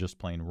correctly are just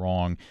plain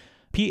wrong.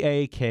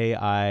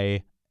 Pakistan.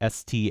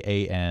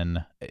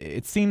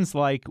 It seems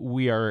like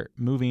we are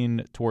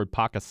moving toward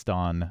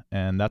Pakistan,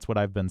 and that's what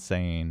I've been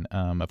saying.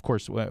 Of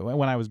course,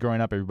 when I was growing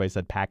up, everybody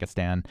said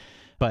Pakistan,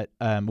 but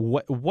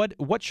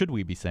what should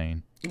we be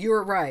saying?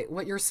 You're right.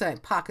 What you're saying,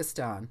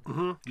 Pakistan.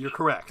 Mm-hmm. You're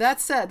correct. That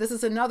said, this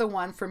is another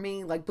one for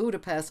me, like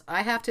Budapest.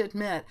 I have to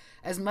admit,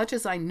 as much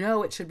as I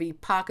know it should be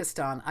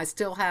Pakistan, I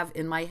still have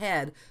in my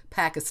head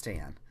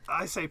Pakistan.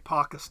 I say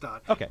Pakistan.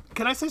 Okay.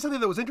 Can I say something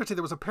that was interesting?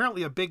 There was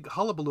apparently a big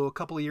hullabaloo a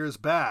couple of years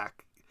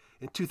back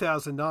in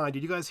 2009.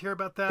 Did you guys hear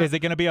about that? Is it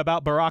going to be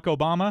about Barack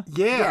Obama?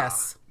 Yeah.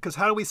 Yes. Because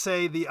how do we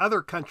say the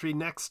other country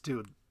next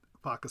to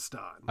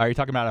Pakistan? Are you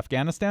talking about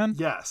Afghanistan?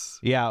 Yes.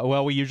 Yeah,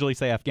 well, we usually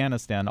say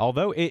Afghanistan.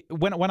 Although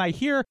when I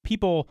hear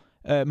people,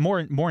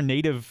 more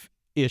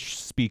native-ish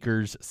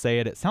speakers say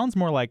it, it sounds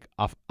more like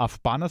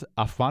Afghanistan.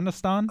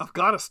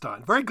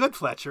 Afghanistan. Very good,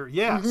 Fletcher.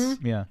 Yes.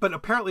 Mm-hmm. Yeah. But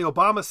apparently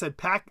Obama said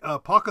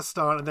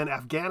Pakistan and then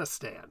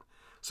Afghanistan.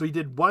 So he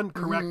did one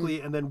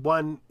correctly and then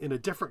one in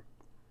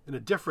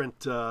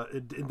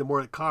the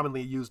more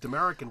commonly used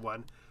American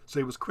one. So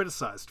he was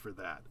criticized for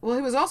that. Well,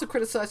 he was also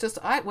criticized.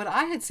 What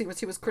I had seen was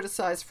he was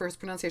criticized for his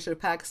pronunciation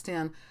of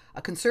Pakistan.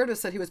 A conservative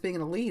said he was being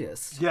an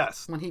elitist.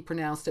 Yes. When he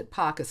pronounced it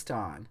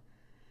Pakistan.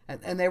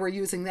 And they were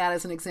using that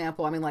as an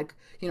example. I mean,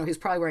 he's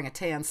probably wearing a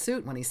tan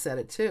suit when he said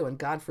it too, and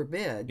God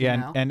forbid.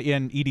 Yeah, and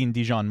eating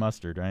Dijon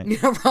mustard, right?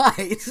 Yeah,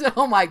 right.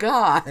 Oh my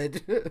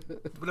God.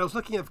 When I was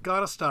looking at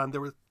Afghanistan, they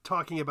were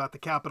talking about the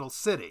capital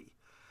city,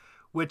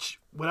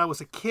 which when I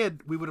was a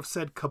kid, we would have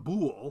said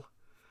Kabul,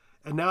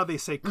 and now they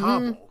say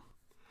Kabul.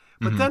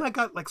 But then I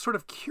got sort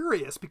of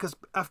curious because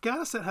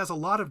Afghanistan has a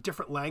lot of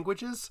different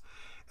languages.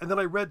 And then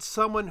I read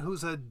someone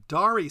who's a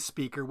Dari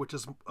speaker, which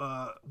is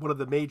one of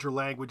the major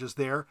languages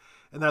there.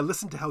 And I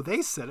listened to how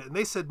they said it, and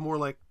they said more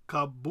like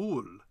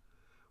Kabul,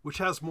 which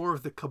has more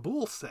of the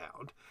Kabul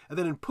sound. And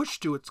then in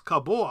Pashto, it's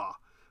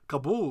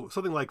Kabul,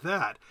 something like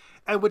that.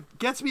 And what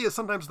gets me is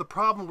sometimes the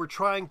problem we're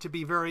trying to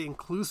be very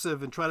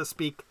inclusive and try to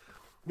speak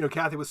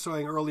Kathy was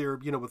saying earlier,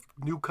 with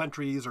new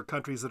countries or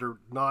countries that are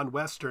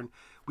non-Western,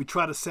 we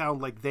try to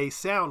sound like they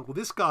sound. Well,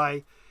 this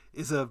guy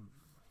is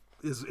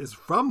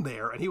from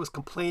there, and he was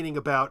complaining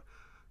about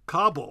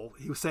Kabul.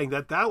 He was saying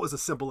that was a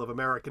symbol of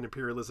American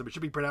imperialism. It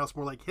should be pronounced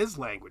more like his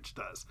language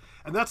does.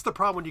 And that's the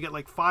problem when you get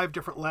like 5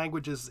 different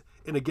languages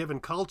in a given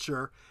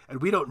culture,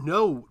 and we don't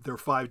know there are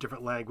 5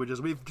 different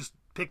languages. We've just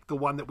picked the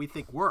one that we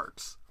think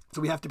works.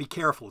 So we have to be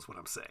careful is what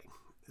I'm saying.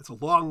 It's a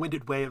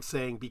long-winded way of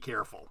saying be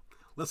careful.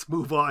 Let's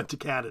move on to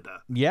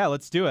Canada. Yeah,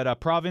 let's do it. A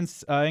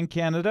province in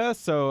Canada,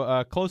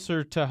 so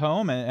closer to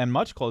home and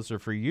much closer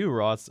for you,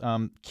 Ross.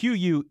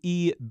 Quebec.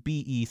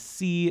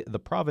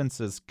 The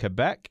province is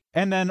Quebec.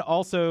 And then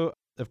also,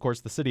 of course,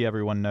 the city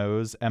everyone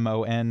knows,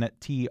 Montreal.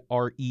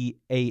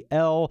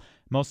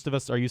 Most of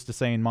us are used to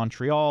saying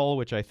Montreal,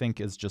 which I think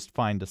is just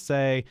fine to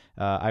say.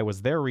 I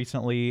was there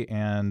recently,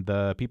 and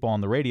the people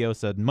on the radio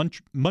said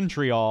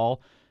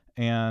Montreal.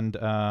 And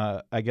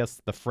I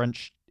guess the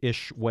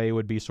French-ish way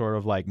would be sort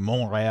of like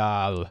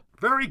Montreal.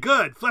 Very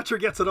good. Fletcher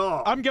gets it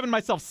all. I'm giving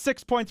myself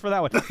 6 points for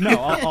that one. No,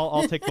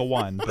 I'll take the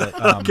 1.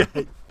 But,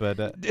 okay.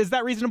 But is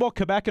that reasonable?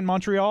 Quebec and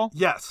Montreal?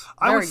 Yes.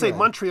 I would say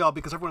Montreal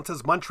because everyone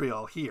says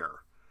Montreal here.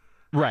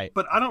 Right.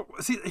 But I don't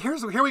see.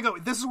 Here we go.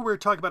 This is what we were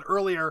talking about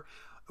earlier.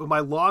 My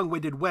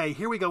long-winded way.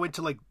 Here we go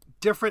into like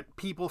different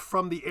people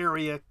from the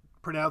area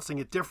pronouncing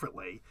it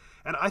differently.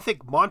 And I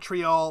think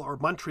Montreal or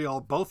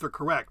Montreal, both are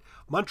correct.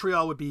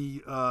 Montreal would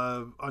be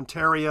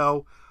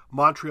Ontario.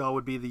 Montreal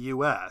would be the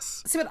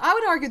U.S. See, but I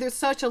would argue there's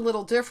such a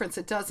little difference.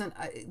 It doesn't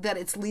that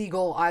it's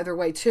legal either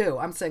way too.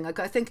 I'm saying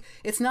I think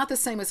it's not the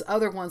same as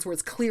other ones where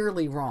it's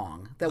clearly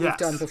wrong that we've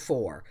done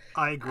before.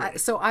 I agree.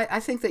 I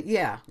think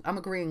that I'm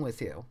agreeing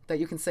with you that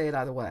you can say it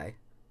either way.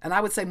 And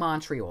I would say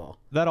Montreal.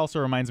 That also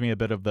reminds me a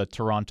bit of the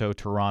Toronto,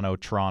 Toronto.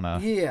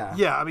 Yeah.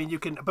 Yeah, I mean, you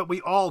can, but we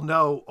all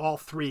know all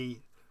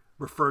 3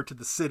 refer to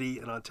the city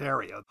in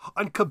Ontario.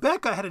 On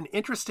Quebec, I had an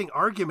interesting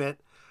argument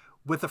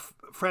with a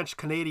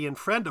French-Canadian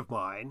friend of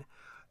mine,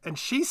 and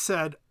she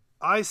said,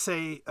 I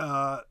say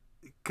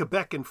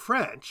Quebec in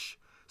French.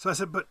 So I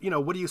said, but,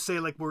 what do you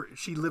say, like,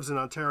 she lives in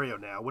Ontario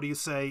now. What do you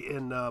say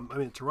in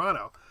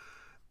Toronto?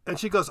 And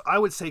she goes, I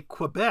would say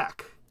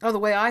Quebec. Oh, the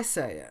way I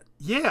say it.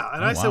 Yeah,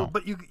 and I said,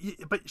 but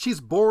but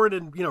she's born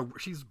in,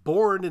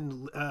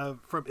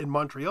 in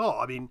Montreal.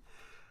 I mean,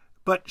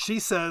 but she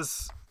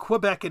says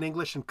Quebec in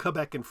English and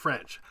Quebec in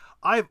French.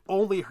 I've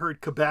only heard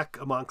Quebec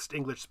amongst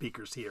English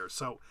speakers here,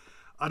 so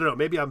I don't know.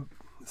 Maybe I'm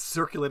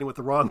circulating with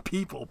the wrong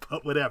people,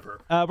 but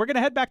whatever. We're going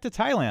to head back to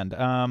Thailand,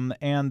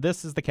 and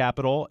this is the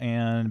capital,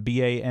 and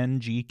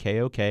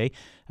Bangkok.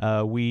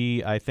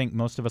 I think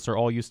most of us are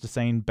all used to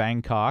saying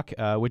Bangkok,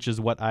 which is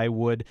what I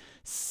would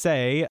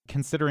say,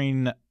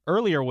 considering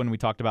earlier when we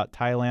talked about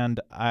Thailand,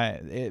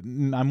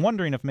 I'm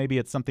wondering if maybe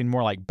it's something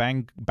more like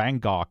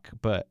Bangkok,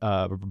 but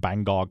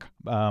Bangkok,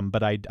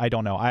 but I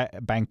don't know.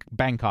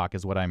 Bangkok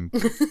is what I'm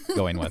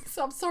going with.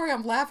 So I'm sorry,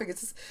 I'm laughing.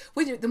 It's just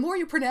the more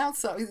you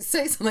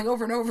say something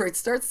over and over, it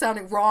starts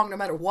sounding wrong no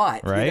matter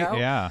what. Right? You know?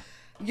 Yeah.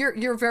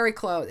 You're very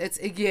close.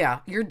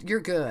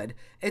 You're good.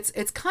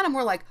 It's kind of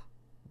more like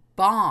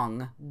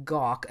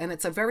Bangkok, and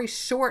it's a very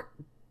short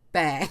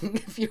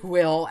bang, if you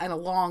will, and a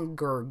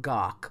longer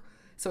gok.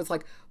 So it's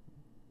like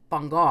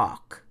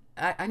Bangkok.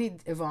 I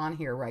need Yvonne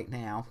here right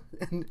now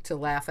to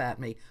laugh at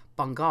me.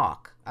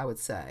 Bangkok, I would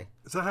say.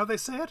 Is that how they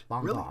say it?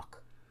 Bangkok. Really?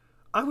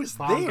 I was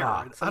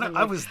Bangkok, there.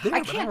 I was there,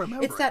 but I don't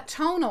remember. It's that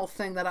tonal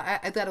thing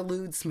that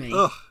eludes me.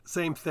 Ugh,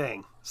 same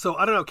thing. So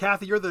I don't know,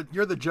 Kathy. You're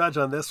the judge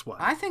on this one.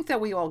 I think that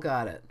we all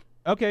got it.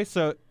 Okay,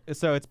 so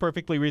it's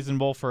perfectly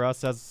reasonable for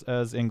us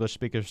as English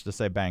speakers to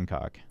say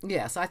Bangkok.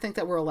 Yes, I think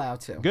that we're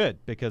allowed to. Good,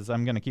 because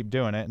I'm going to keep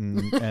doing it,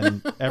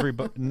 and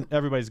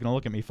everybody's going to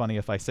look at me funny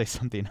if I say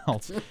something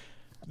else.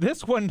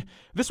 This one's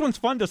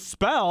fun to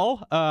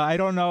spell. I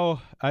don't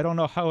know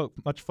how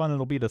much fun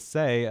it'll be to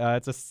say.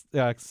 It's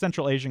a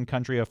Central Asian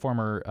country, a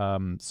former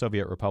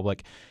Soviet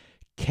republic.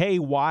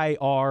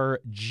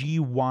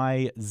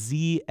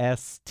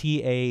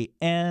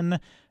 Kyrgyzstan.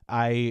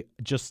 I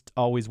just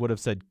always would have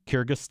said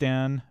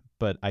Kyrgyzstan,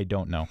 but I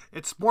don't know.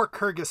 It's more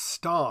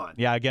Kyrgyzstan.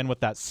 Yeah, again with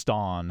that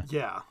stan.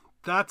 Yeah,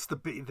 that's the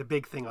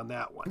big thing on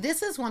that one.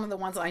 This is one of the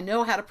ones I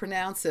know how to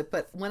pronounce it,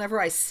 but whenever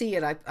I see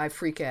it, I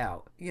freak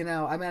out.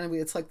 I mean,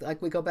 it's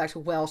like we go back to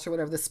Welsh or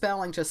whatever. The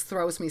spelling just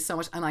throws me so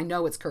much, and I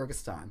know it's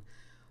Kyrgyzstan.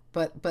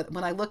 But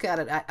when I look at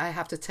it, I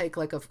have to take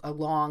like a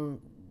long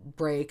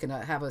break and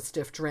have a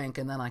stiff drink,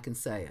 and then I can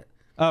say it.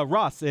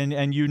 Ross,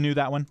 and you knew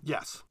that one?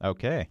 Yes.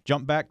 Okay.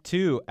 Jump back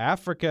to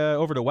Africa,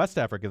 over to West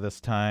Africa this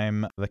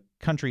time. The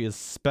country is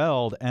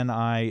spelled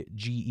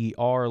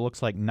Niger.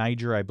 Looks like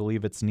Niger. I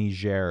believe it's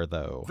Niger,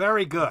 though.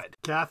 Very good.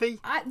 Kathy?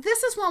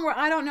 This is one where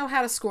I don't know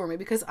how to score me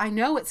because I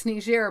know it's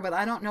Niger, but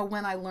I don't know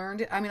when I learned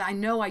it. I mean, I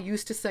know I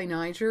used to say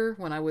Niger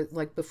when I was,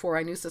 before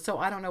I knew so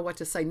I don't know what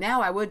to say.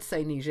 Now I would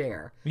say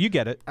Niger. You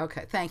get it.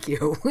 Okay, thank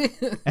you.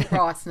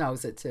 Ross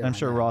knows it, too. I'm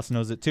sure Ross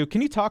knows it, too.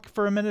 Can you talk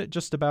for a minute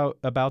just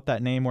about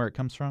that name, where it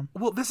comes from?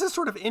 Well, this is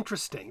sort of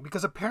interesting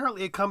because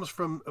apparently it comes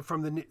from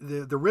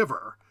the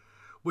river,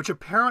 which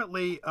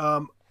apparently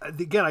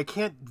again, I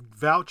can't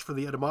vouch for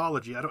the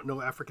etymology. I don't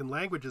know African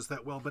languages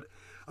that well, but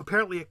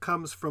apparently it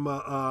comes from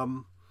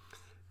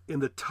in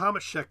the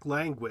Tamashek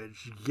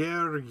language,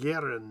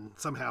 Yeren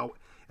somehow,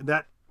 and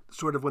that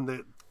sort of when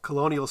the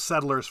colonial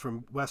settlers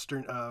from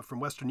Western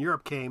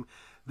Europe came,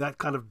 that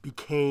kind of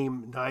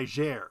became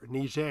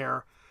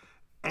Niger,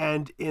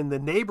 and in the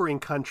neighboring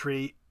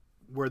country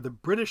where the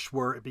British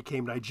were, it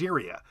became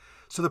Nigeria.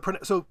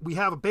 So we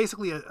have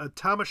basically a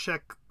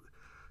Tamashek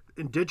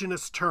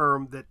indigenous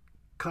term that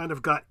kind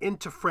of got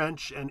into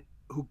French and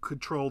who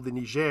controlled the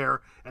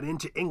Niger, and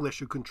into English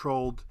who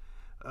controlled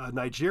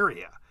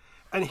Nigeria.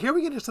 And here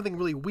we get into something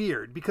really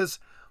weird, because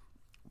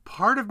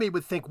part of me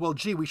would think, well,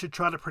 gee, we should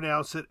try to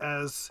pronounce it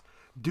as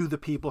do the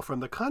people from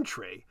the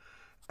country.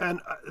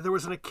 And there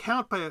was an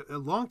account a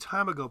long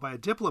time ago by a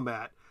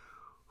diplomat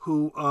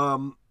who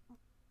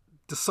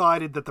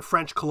decided that the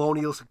French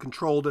colonials had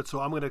controlled it, so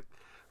I'm going to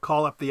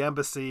call up the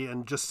embassy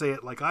and just say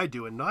it like I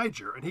do in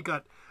Niger. And he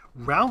got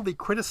roundly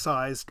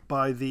criticized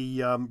by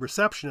the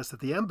receptionist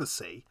at the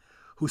embassy,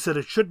 who said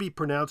it should be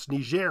pronounced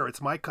Niger.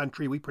 It's my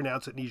country, we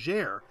pronounce it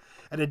Niger.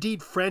 And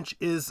indeed, French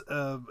is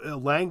a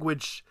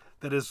language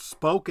that is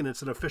spoken.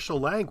 It's an official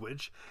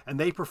language, and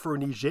they prefer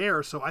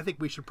Niger, so I think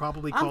we should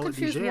probably call it Niger. I'm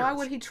confused. Why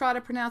would he try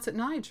to pronounce it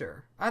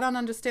Niger? I don't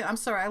understand. I'm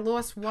sorry, I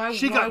lost. Why?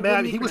 She got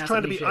mad. He was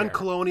trying to be Niger?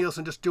 uncolonial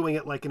and just doing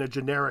it like in a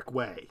generic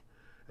way.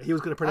 He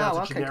was going to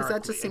pronounce it generically.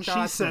 That just seemed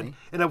and she said,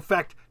 and in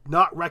fact,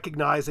 not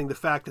recognizing the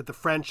fact that the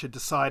French had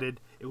decided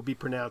it would be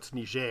pronounced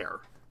Niger.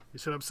 You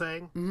see what I'm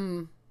saying?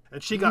 Mm-hmm.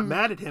 And she got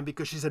mad at him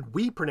because she said,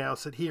 we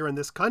pronounce it here in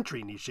this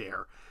country,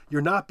 Niger.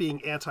 You're not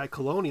being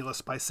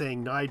anti-colonialist by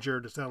saying Niger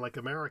to sound like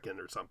American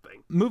or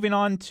something. Moving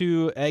on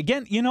to,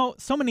 again,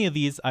 so many of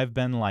these I've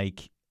been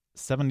like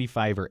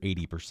 75 or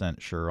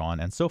 80% sure on,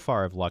 and so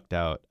far I've lucked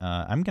out.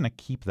 I'm going to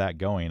keep that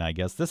going, I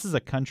guess. This is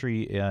a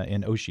country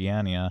in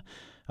Oceania,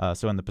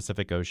 so in the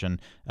Pacific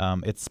Ocean.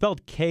 It's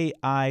spelled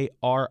Kiribati.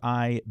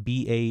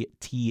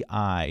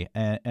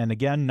 And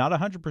again, not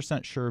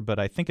 100% sure, but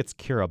I think it's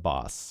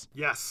Kiribati.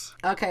 Yes.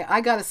 Okay,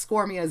 I got to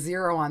score me a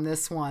 0 on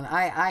this one.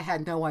 I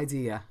had no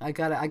idea. I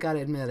gotta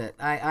admit it.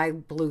 I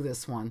blew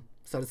this one,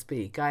 so to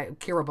speak.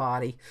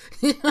 Kiribati.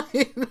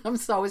 I'm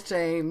so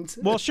ashamed.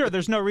 Well, sure.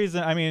 There's no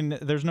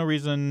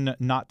reason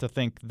not to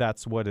think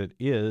that's what it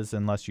is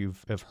unless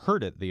have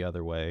heard it the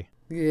other way.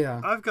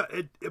 Yeah. I've got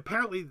it.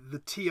 Apparently the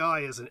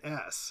TI is an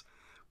S,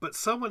 but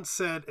someone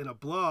said in a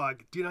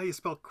blog, do you know how you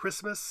spell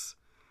Christmas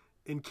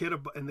in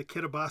the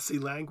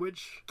Kiribati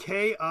language?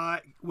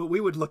 What we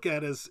would look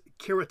at as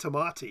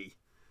Kiritamati,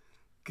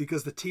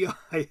 because the TI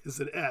is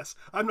an S.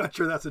 I'm not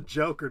sure that's a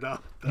joke or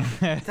not.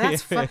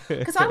 That's fun.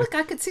 Because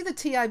I could see the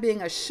TI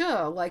being a sh,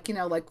 like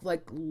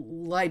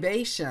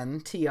libation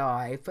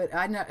TI, but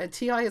I know a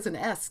TI as an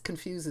S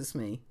confuses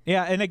me.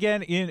 Yeah, and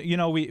again,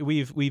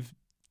 we've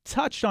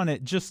touched on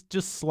it just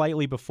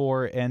slightly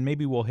before, and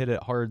maybe we'll hit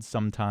it hard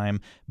sometime,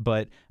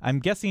 but I'm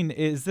guessing,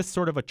 is this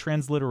sort of a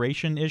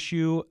transliteration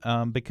issue?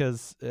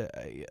 Because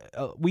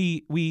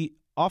we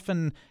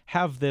often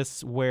have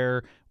this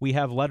where we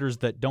have letters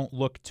that don't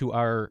look to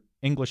our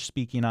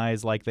English-speaking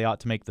eyes like they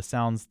ought to make the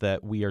sounds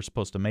that we are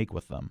supposed to make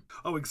with them.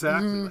 Oh,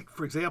 exactly. Mm-hmm. Like,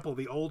 for example,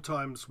 the old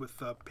times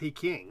with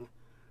Peking,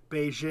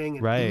 Beijing,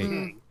 and right.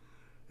 Peking.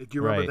 Do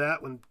you remember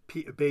that when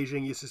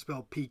Beijing used to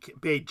spell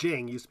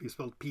Beijing used to be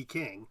spelled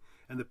Peking?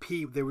 And the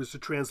P, there was a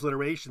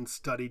transliteration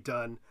study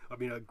done. I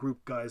mean, a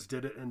group guys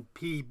did it, and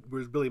P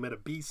was really meant a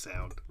B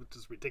sound, which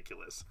is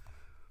ridiculous.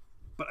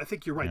 But I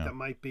think you're right. Yeah. That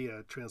might be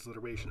a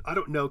transliteration. I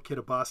don't know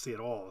Kiribati at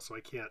all, so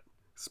I can't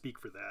speak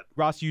for that.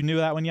 Ross, you knew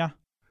that one, yeah?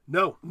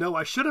 No,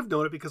 I should have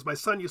known it because my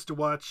son used to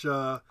watch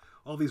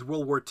all these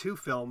World War II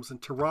films, and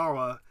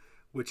Tarawa,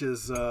 which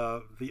is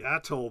the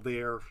atoll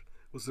there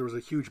was a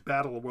huge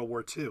battle in World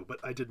War II, but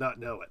I did not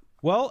know it.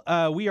 Well,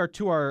 we are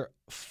to our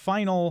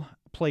final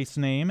place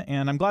name,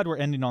 and I'm glad we're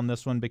ending on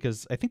this one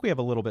because I think we have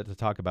a little bit to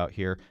talk about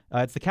here.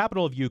 It's the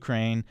capital of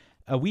Ukraine.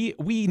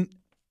 We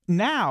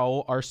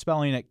now are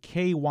spelling it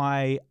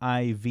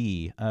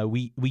K-Y-I-V.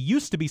 We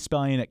used to be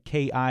spelling it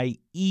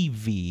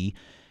K-I-E-V,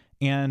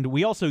 and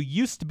we also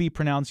used to be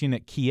pronouncing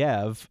it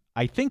Kiev.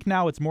 I think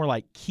now it's more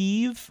like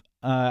Kiev.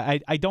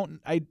 I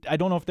don't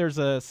know if there's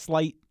a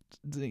slight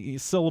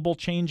syllable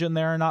change in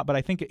there or not, but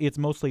I think it's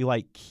mostly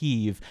like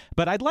Kiev.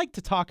 But I'd like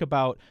to talk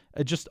about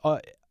just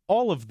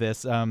all of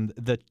this,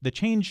 the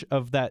change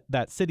of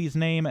that city's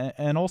name,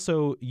 and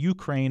also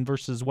Ukraine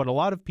versus what a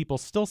lot of people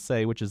still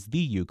say, which is the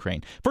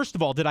Ukraine. First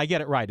of all, did I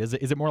get it right? Is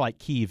it more like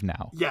Kiev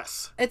now?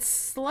 Yes. It's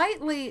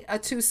slightly a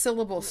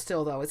 2-syllable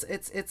still, though.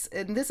 It's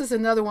and this is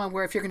another one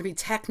where if you're going to be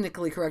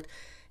technically correct,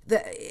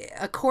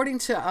 according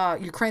to a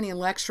Ukrainian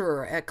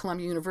lecturer at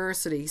Columbia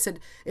University, he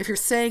said if you're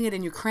saying it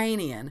in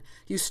Ukrainian,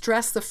 you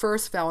stress the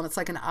first vowel, and it's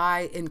like an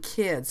I in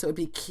kid, so it'd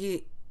be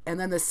ki. And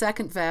then the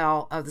second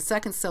vowel of the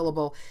second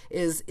syllable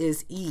is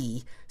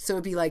E. So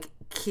it'd be like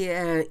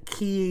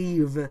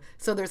Kiev.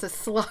 So there's a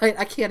slight,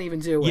 I can't even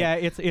do it. Yeah,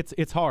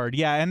 it's hard.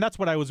 Yeah, and that's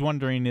what I was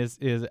wondering is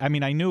I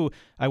mean, I knew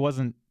I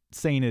wasn't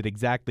saying it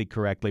exactly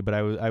correctly, but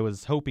I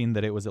was hoping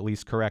that it was at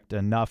least correct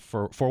enough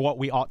for what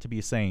we ought to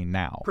be saying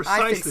now.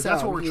 Precisely. I think so,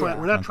 That's what we're trying.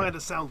 yeah. We're not trying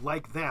to sound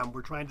like them.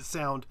 We're trying to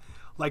sound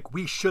like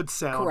we should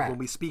sound Correct. when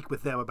we speak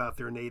with them about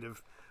their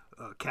native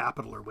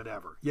capital or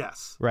whatever.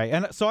 Yes. Right,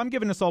 and so I'm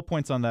giving us all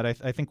points on that.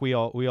 I think we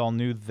all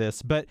knew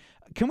this, but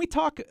can we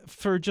talk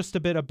for just a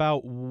bit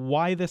about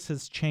why this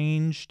has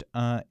changed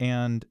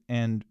and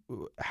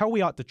how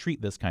we ought to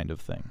treat this kind of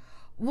thing?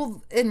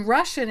 Well, in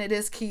Russian, it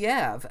is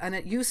Kiev, and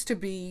it used to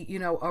be,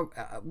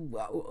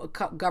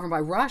 governed by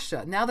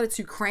Russia. Now that it's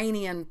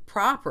Ukrainian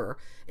proper,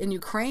 in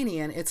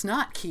Ukrainian, it's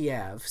not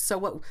Kiev. So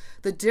what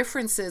the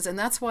difference is, and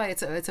that's why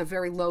it's a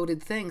very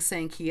loaded thing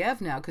saying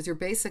Kiev now, because you're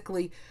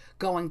basically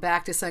going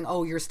back to saying,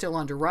 oh, you're still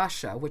under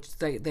Russia, which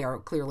they are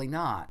clearly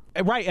not.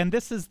 Right, and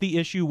this is the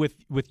issue with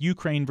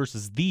Ukraine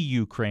versus the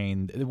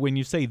Ukraine. When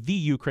you say the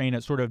Ukraine,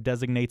 it sort of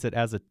designates it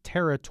as a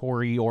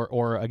territory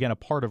or again, a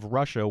part of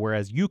Russia,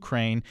 whereas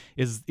Ukraine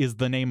is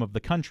the name of the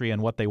country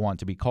and what they want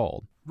to be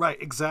called. Right,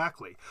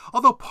 exactly.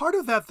 Although part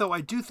of that, though,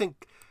 I do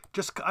think,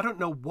 I don't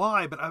know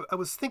why, but I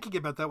was thinking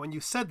about that when you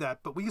said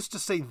that, but we used to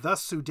say the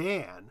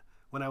Sudan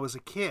when I was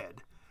a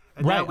kid.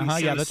 And right, now we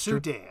say that's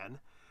Sudan. True.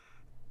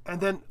 And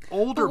then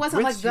older But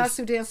wasn't Brits like the used-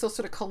 Sudan still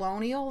sort of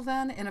colonial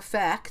then, in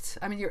effect?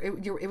 I mean,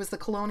 it was the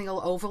colonial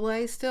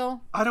overlay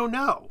still? I don't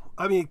know.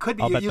 I mean, it could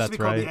be. I'll It bet used to be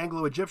that's called right. the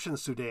Anglo-Egyptian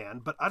Sudan,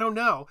 but I don't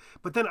know.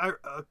 But then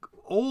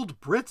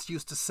old Brits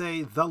used to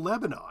say the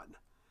Lebanon.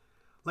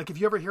 Like if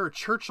you ever hear a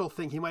Churchill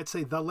thing, he might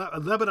say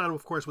Lebanon,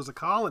 of course, was a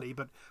colony,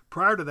 but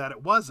prior to that,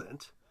 it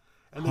wasn't.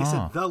 And they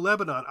said the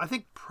Lebanon. I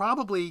think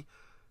probably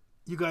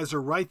you guys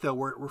are right, though,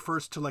 where it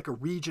refers to like a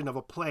region of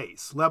a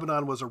place.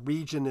 Lebanon was a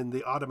region in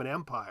the Ottoman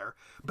Empire,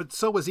 but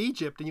so was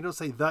Egypt, and you don't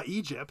say the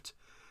Egypt.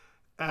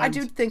 And I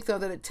do think, though,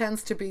 that it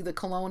tends to be the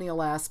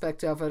colonial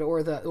aspect of it,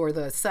 or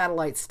the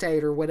satellite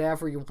state, or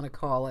whatever you want to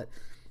call it,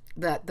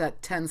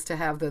 that tends to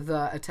have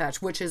the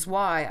attached. Which is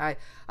why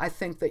I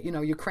think that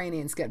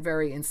Ukrainians get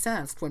very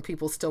incensed when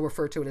people still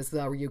refer to it as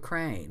the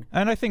Ukraine.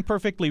 And I think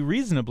perfectly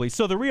reasonably.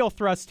 So the real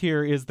thrust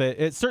here is that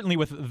it's certainly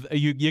with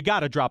you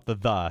got to drop the.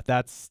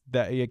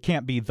 It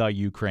can't be the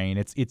Ukraine.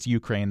 It's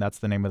Ukraine. That's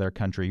the name of their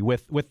country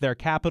with their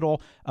capital.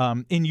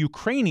 In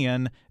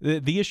Ukrainian,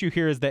 the issue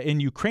here is that in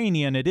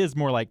Ukrainian it is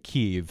more like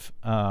Kyiv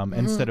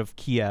instead of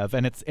Kiev,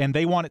 and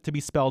they want it to be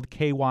spelled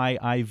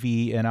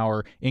Kyiv in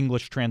our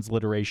English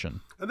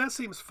transliteration. And that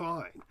seems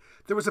fine.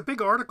 There was a big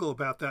article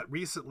about that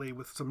recently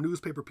with some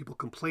newspaper people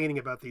complaining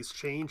about these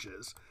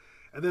changes.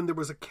 And then there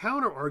was a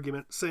counter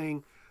argument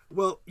saying,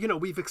 well,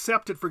 we've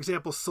accepted, for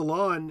example,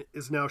 Ceylon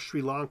is now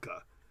Sri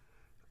Lanka.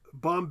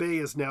 Bombay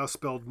is now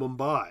spelled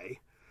Mumbai.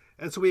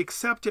 And so we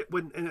accept it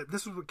and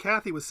this is what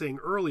Kathy was saying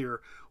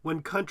earlier,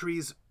 when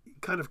countries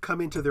kind of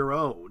come into their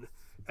own.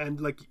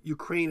 And like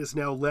Ukraine has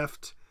now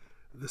left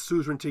the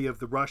suzerainty of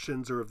the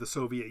Russians or of the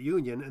Soviet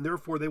Union, and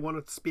therefore they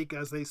want to speak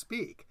as they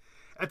speak.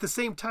 At the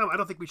same time, I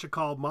don't think we should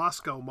call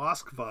Moscow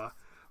Moskva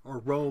or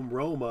Rome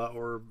Roma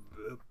or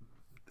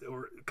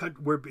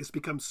where it's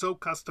become so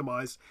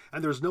customized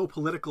and there's no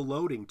political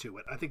loading to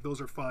it. I think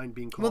those are fine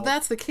being called. Well,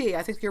 that's the key.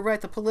 I think you're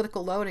right. The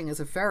political loading is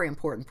a very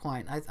important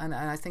point. And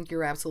I think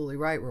you're absolutely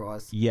right,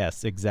 Ross.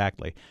 Yes,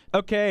 exactly.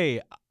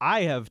 Okay,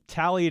 I have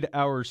tallied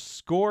our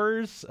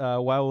scores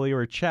while we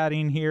were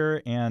chatting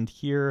here, and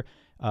here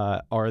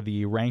are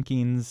the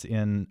rankings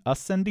in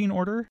ascending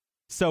order.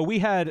 So we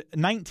had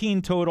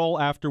 19 total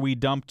after we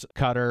dumped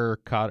Qatar,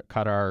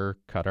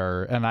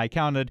 and I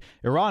counted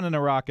Iran and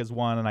Iraq as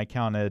one, and I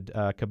counted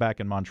Quebec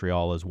and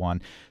Montreal as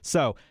one.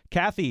 So,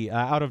 Kathy,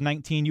 out of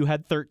 19, you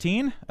had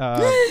 13.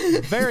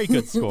 Very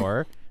good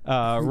score.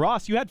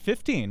 Ross, you had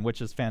 15,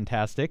 which is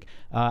fantastic.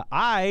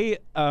 I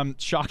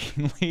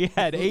shockingly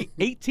had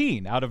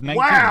 18 out of 19.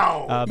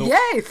 Wow!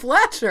 Yay,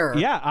 Fletcher!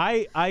 Yeah,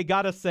 I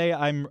gotta say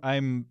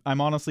I'm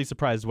honestly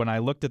surprised. When I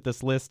looked at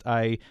this list,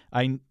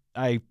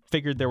 I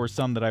figured there were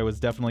some that I was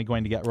definitely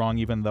going to get wrong,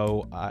 even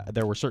though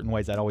there were certain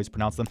ways I'd always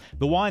pronounce them.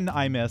 The one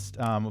I missed,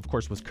 of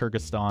course, was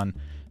Kyrgyzstan,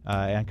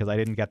 and because I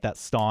didn't get that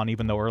Stan,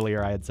 even though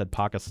earlier I had said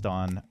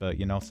Pakistan. But,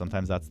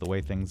 sometimes that's the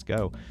way things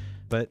go.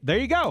 But there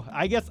you go.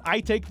 I guess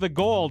I take the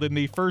gold in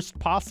the first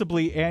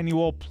possibly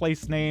annual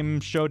place name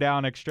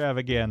showdown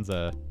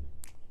extravaganza.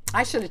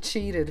 I should have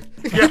cheated.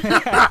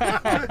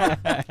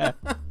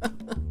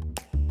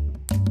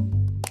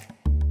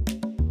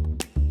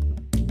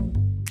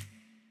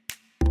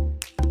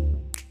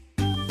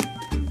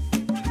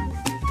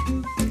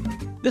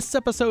 This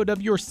episode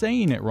of You're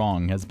Saying It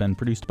Wrong has been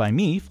produced by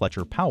me,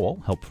 Fletcher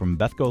Powell, help from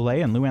Beth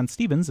Golay and Luann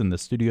Stevens in the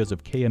studios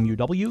of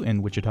KMUW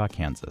in Wichita,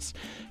 Kansas.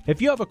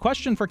 If you have a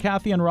question for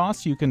Kathy and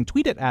Ross, you can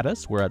tweet it at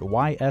us. We're at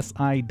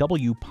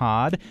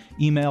YSIWpod.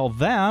 Email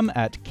them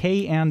at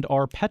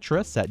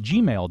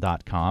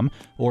kandrpetrus@gmail.com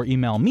or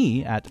email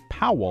me at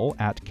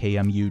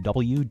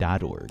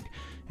powell@kmuw.org.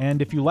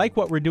 And if you like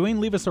what we're doing,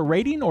 leave us a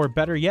rating or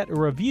better yet, a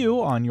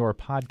review on your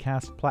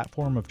podcast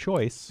platform of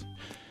choice.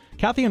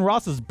 Kathy and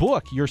Ross's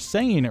book, You're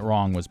Saying It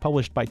Wrong, was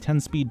published by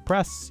 10 Speed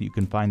Press. You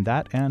can find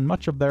that and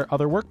much of their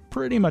other work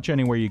pretty much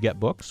anywhere you get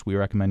books. We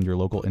recommend your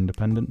local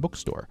independent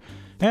bookstore.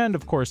 And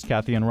of course,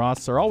 Kathy and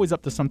Ross are always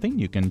up to something.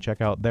 You can check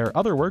out their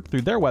other work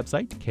through their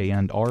website,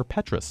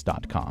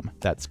 kandrpetras.com.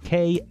 That's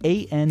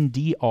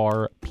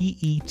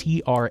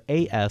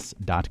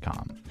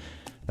KANDRPETRAS.com.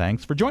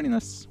 Thanks for joining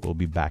us. We'll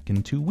be back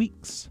in 2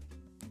 weeks.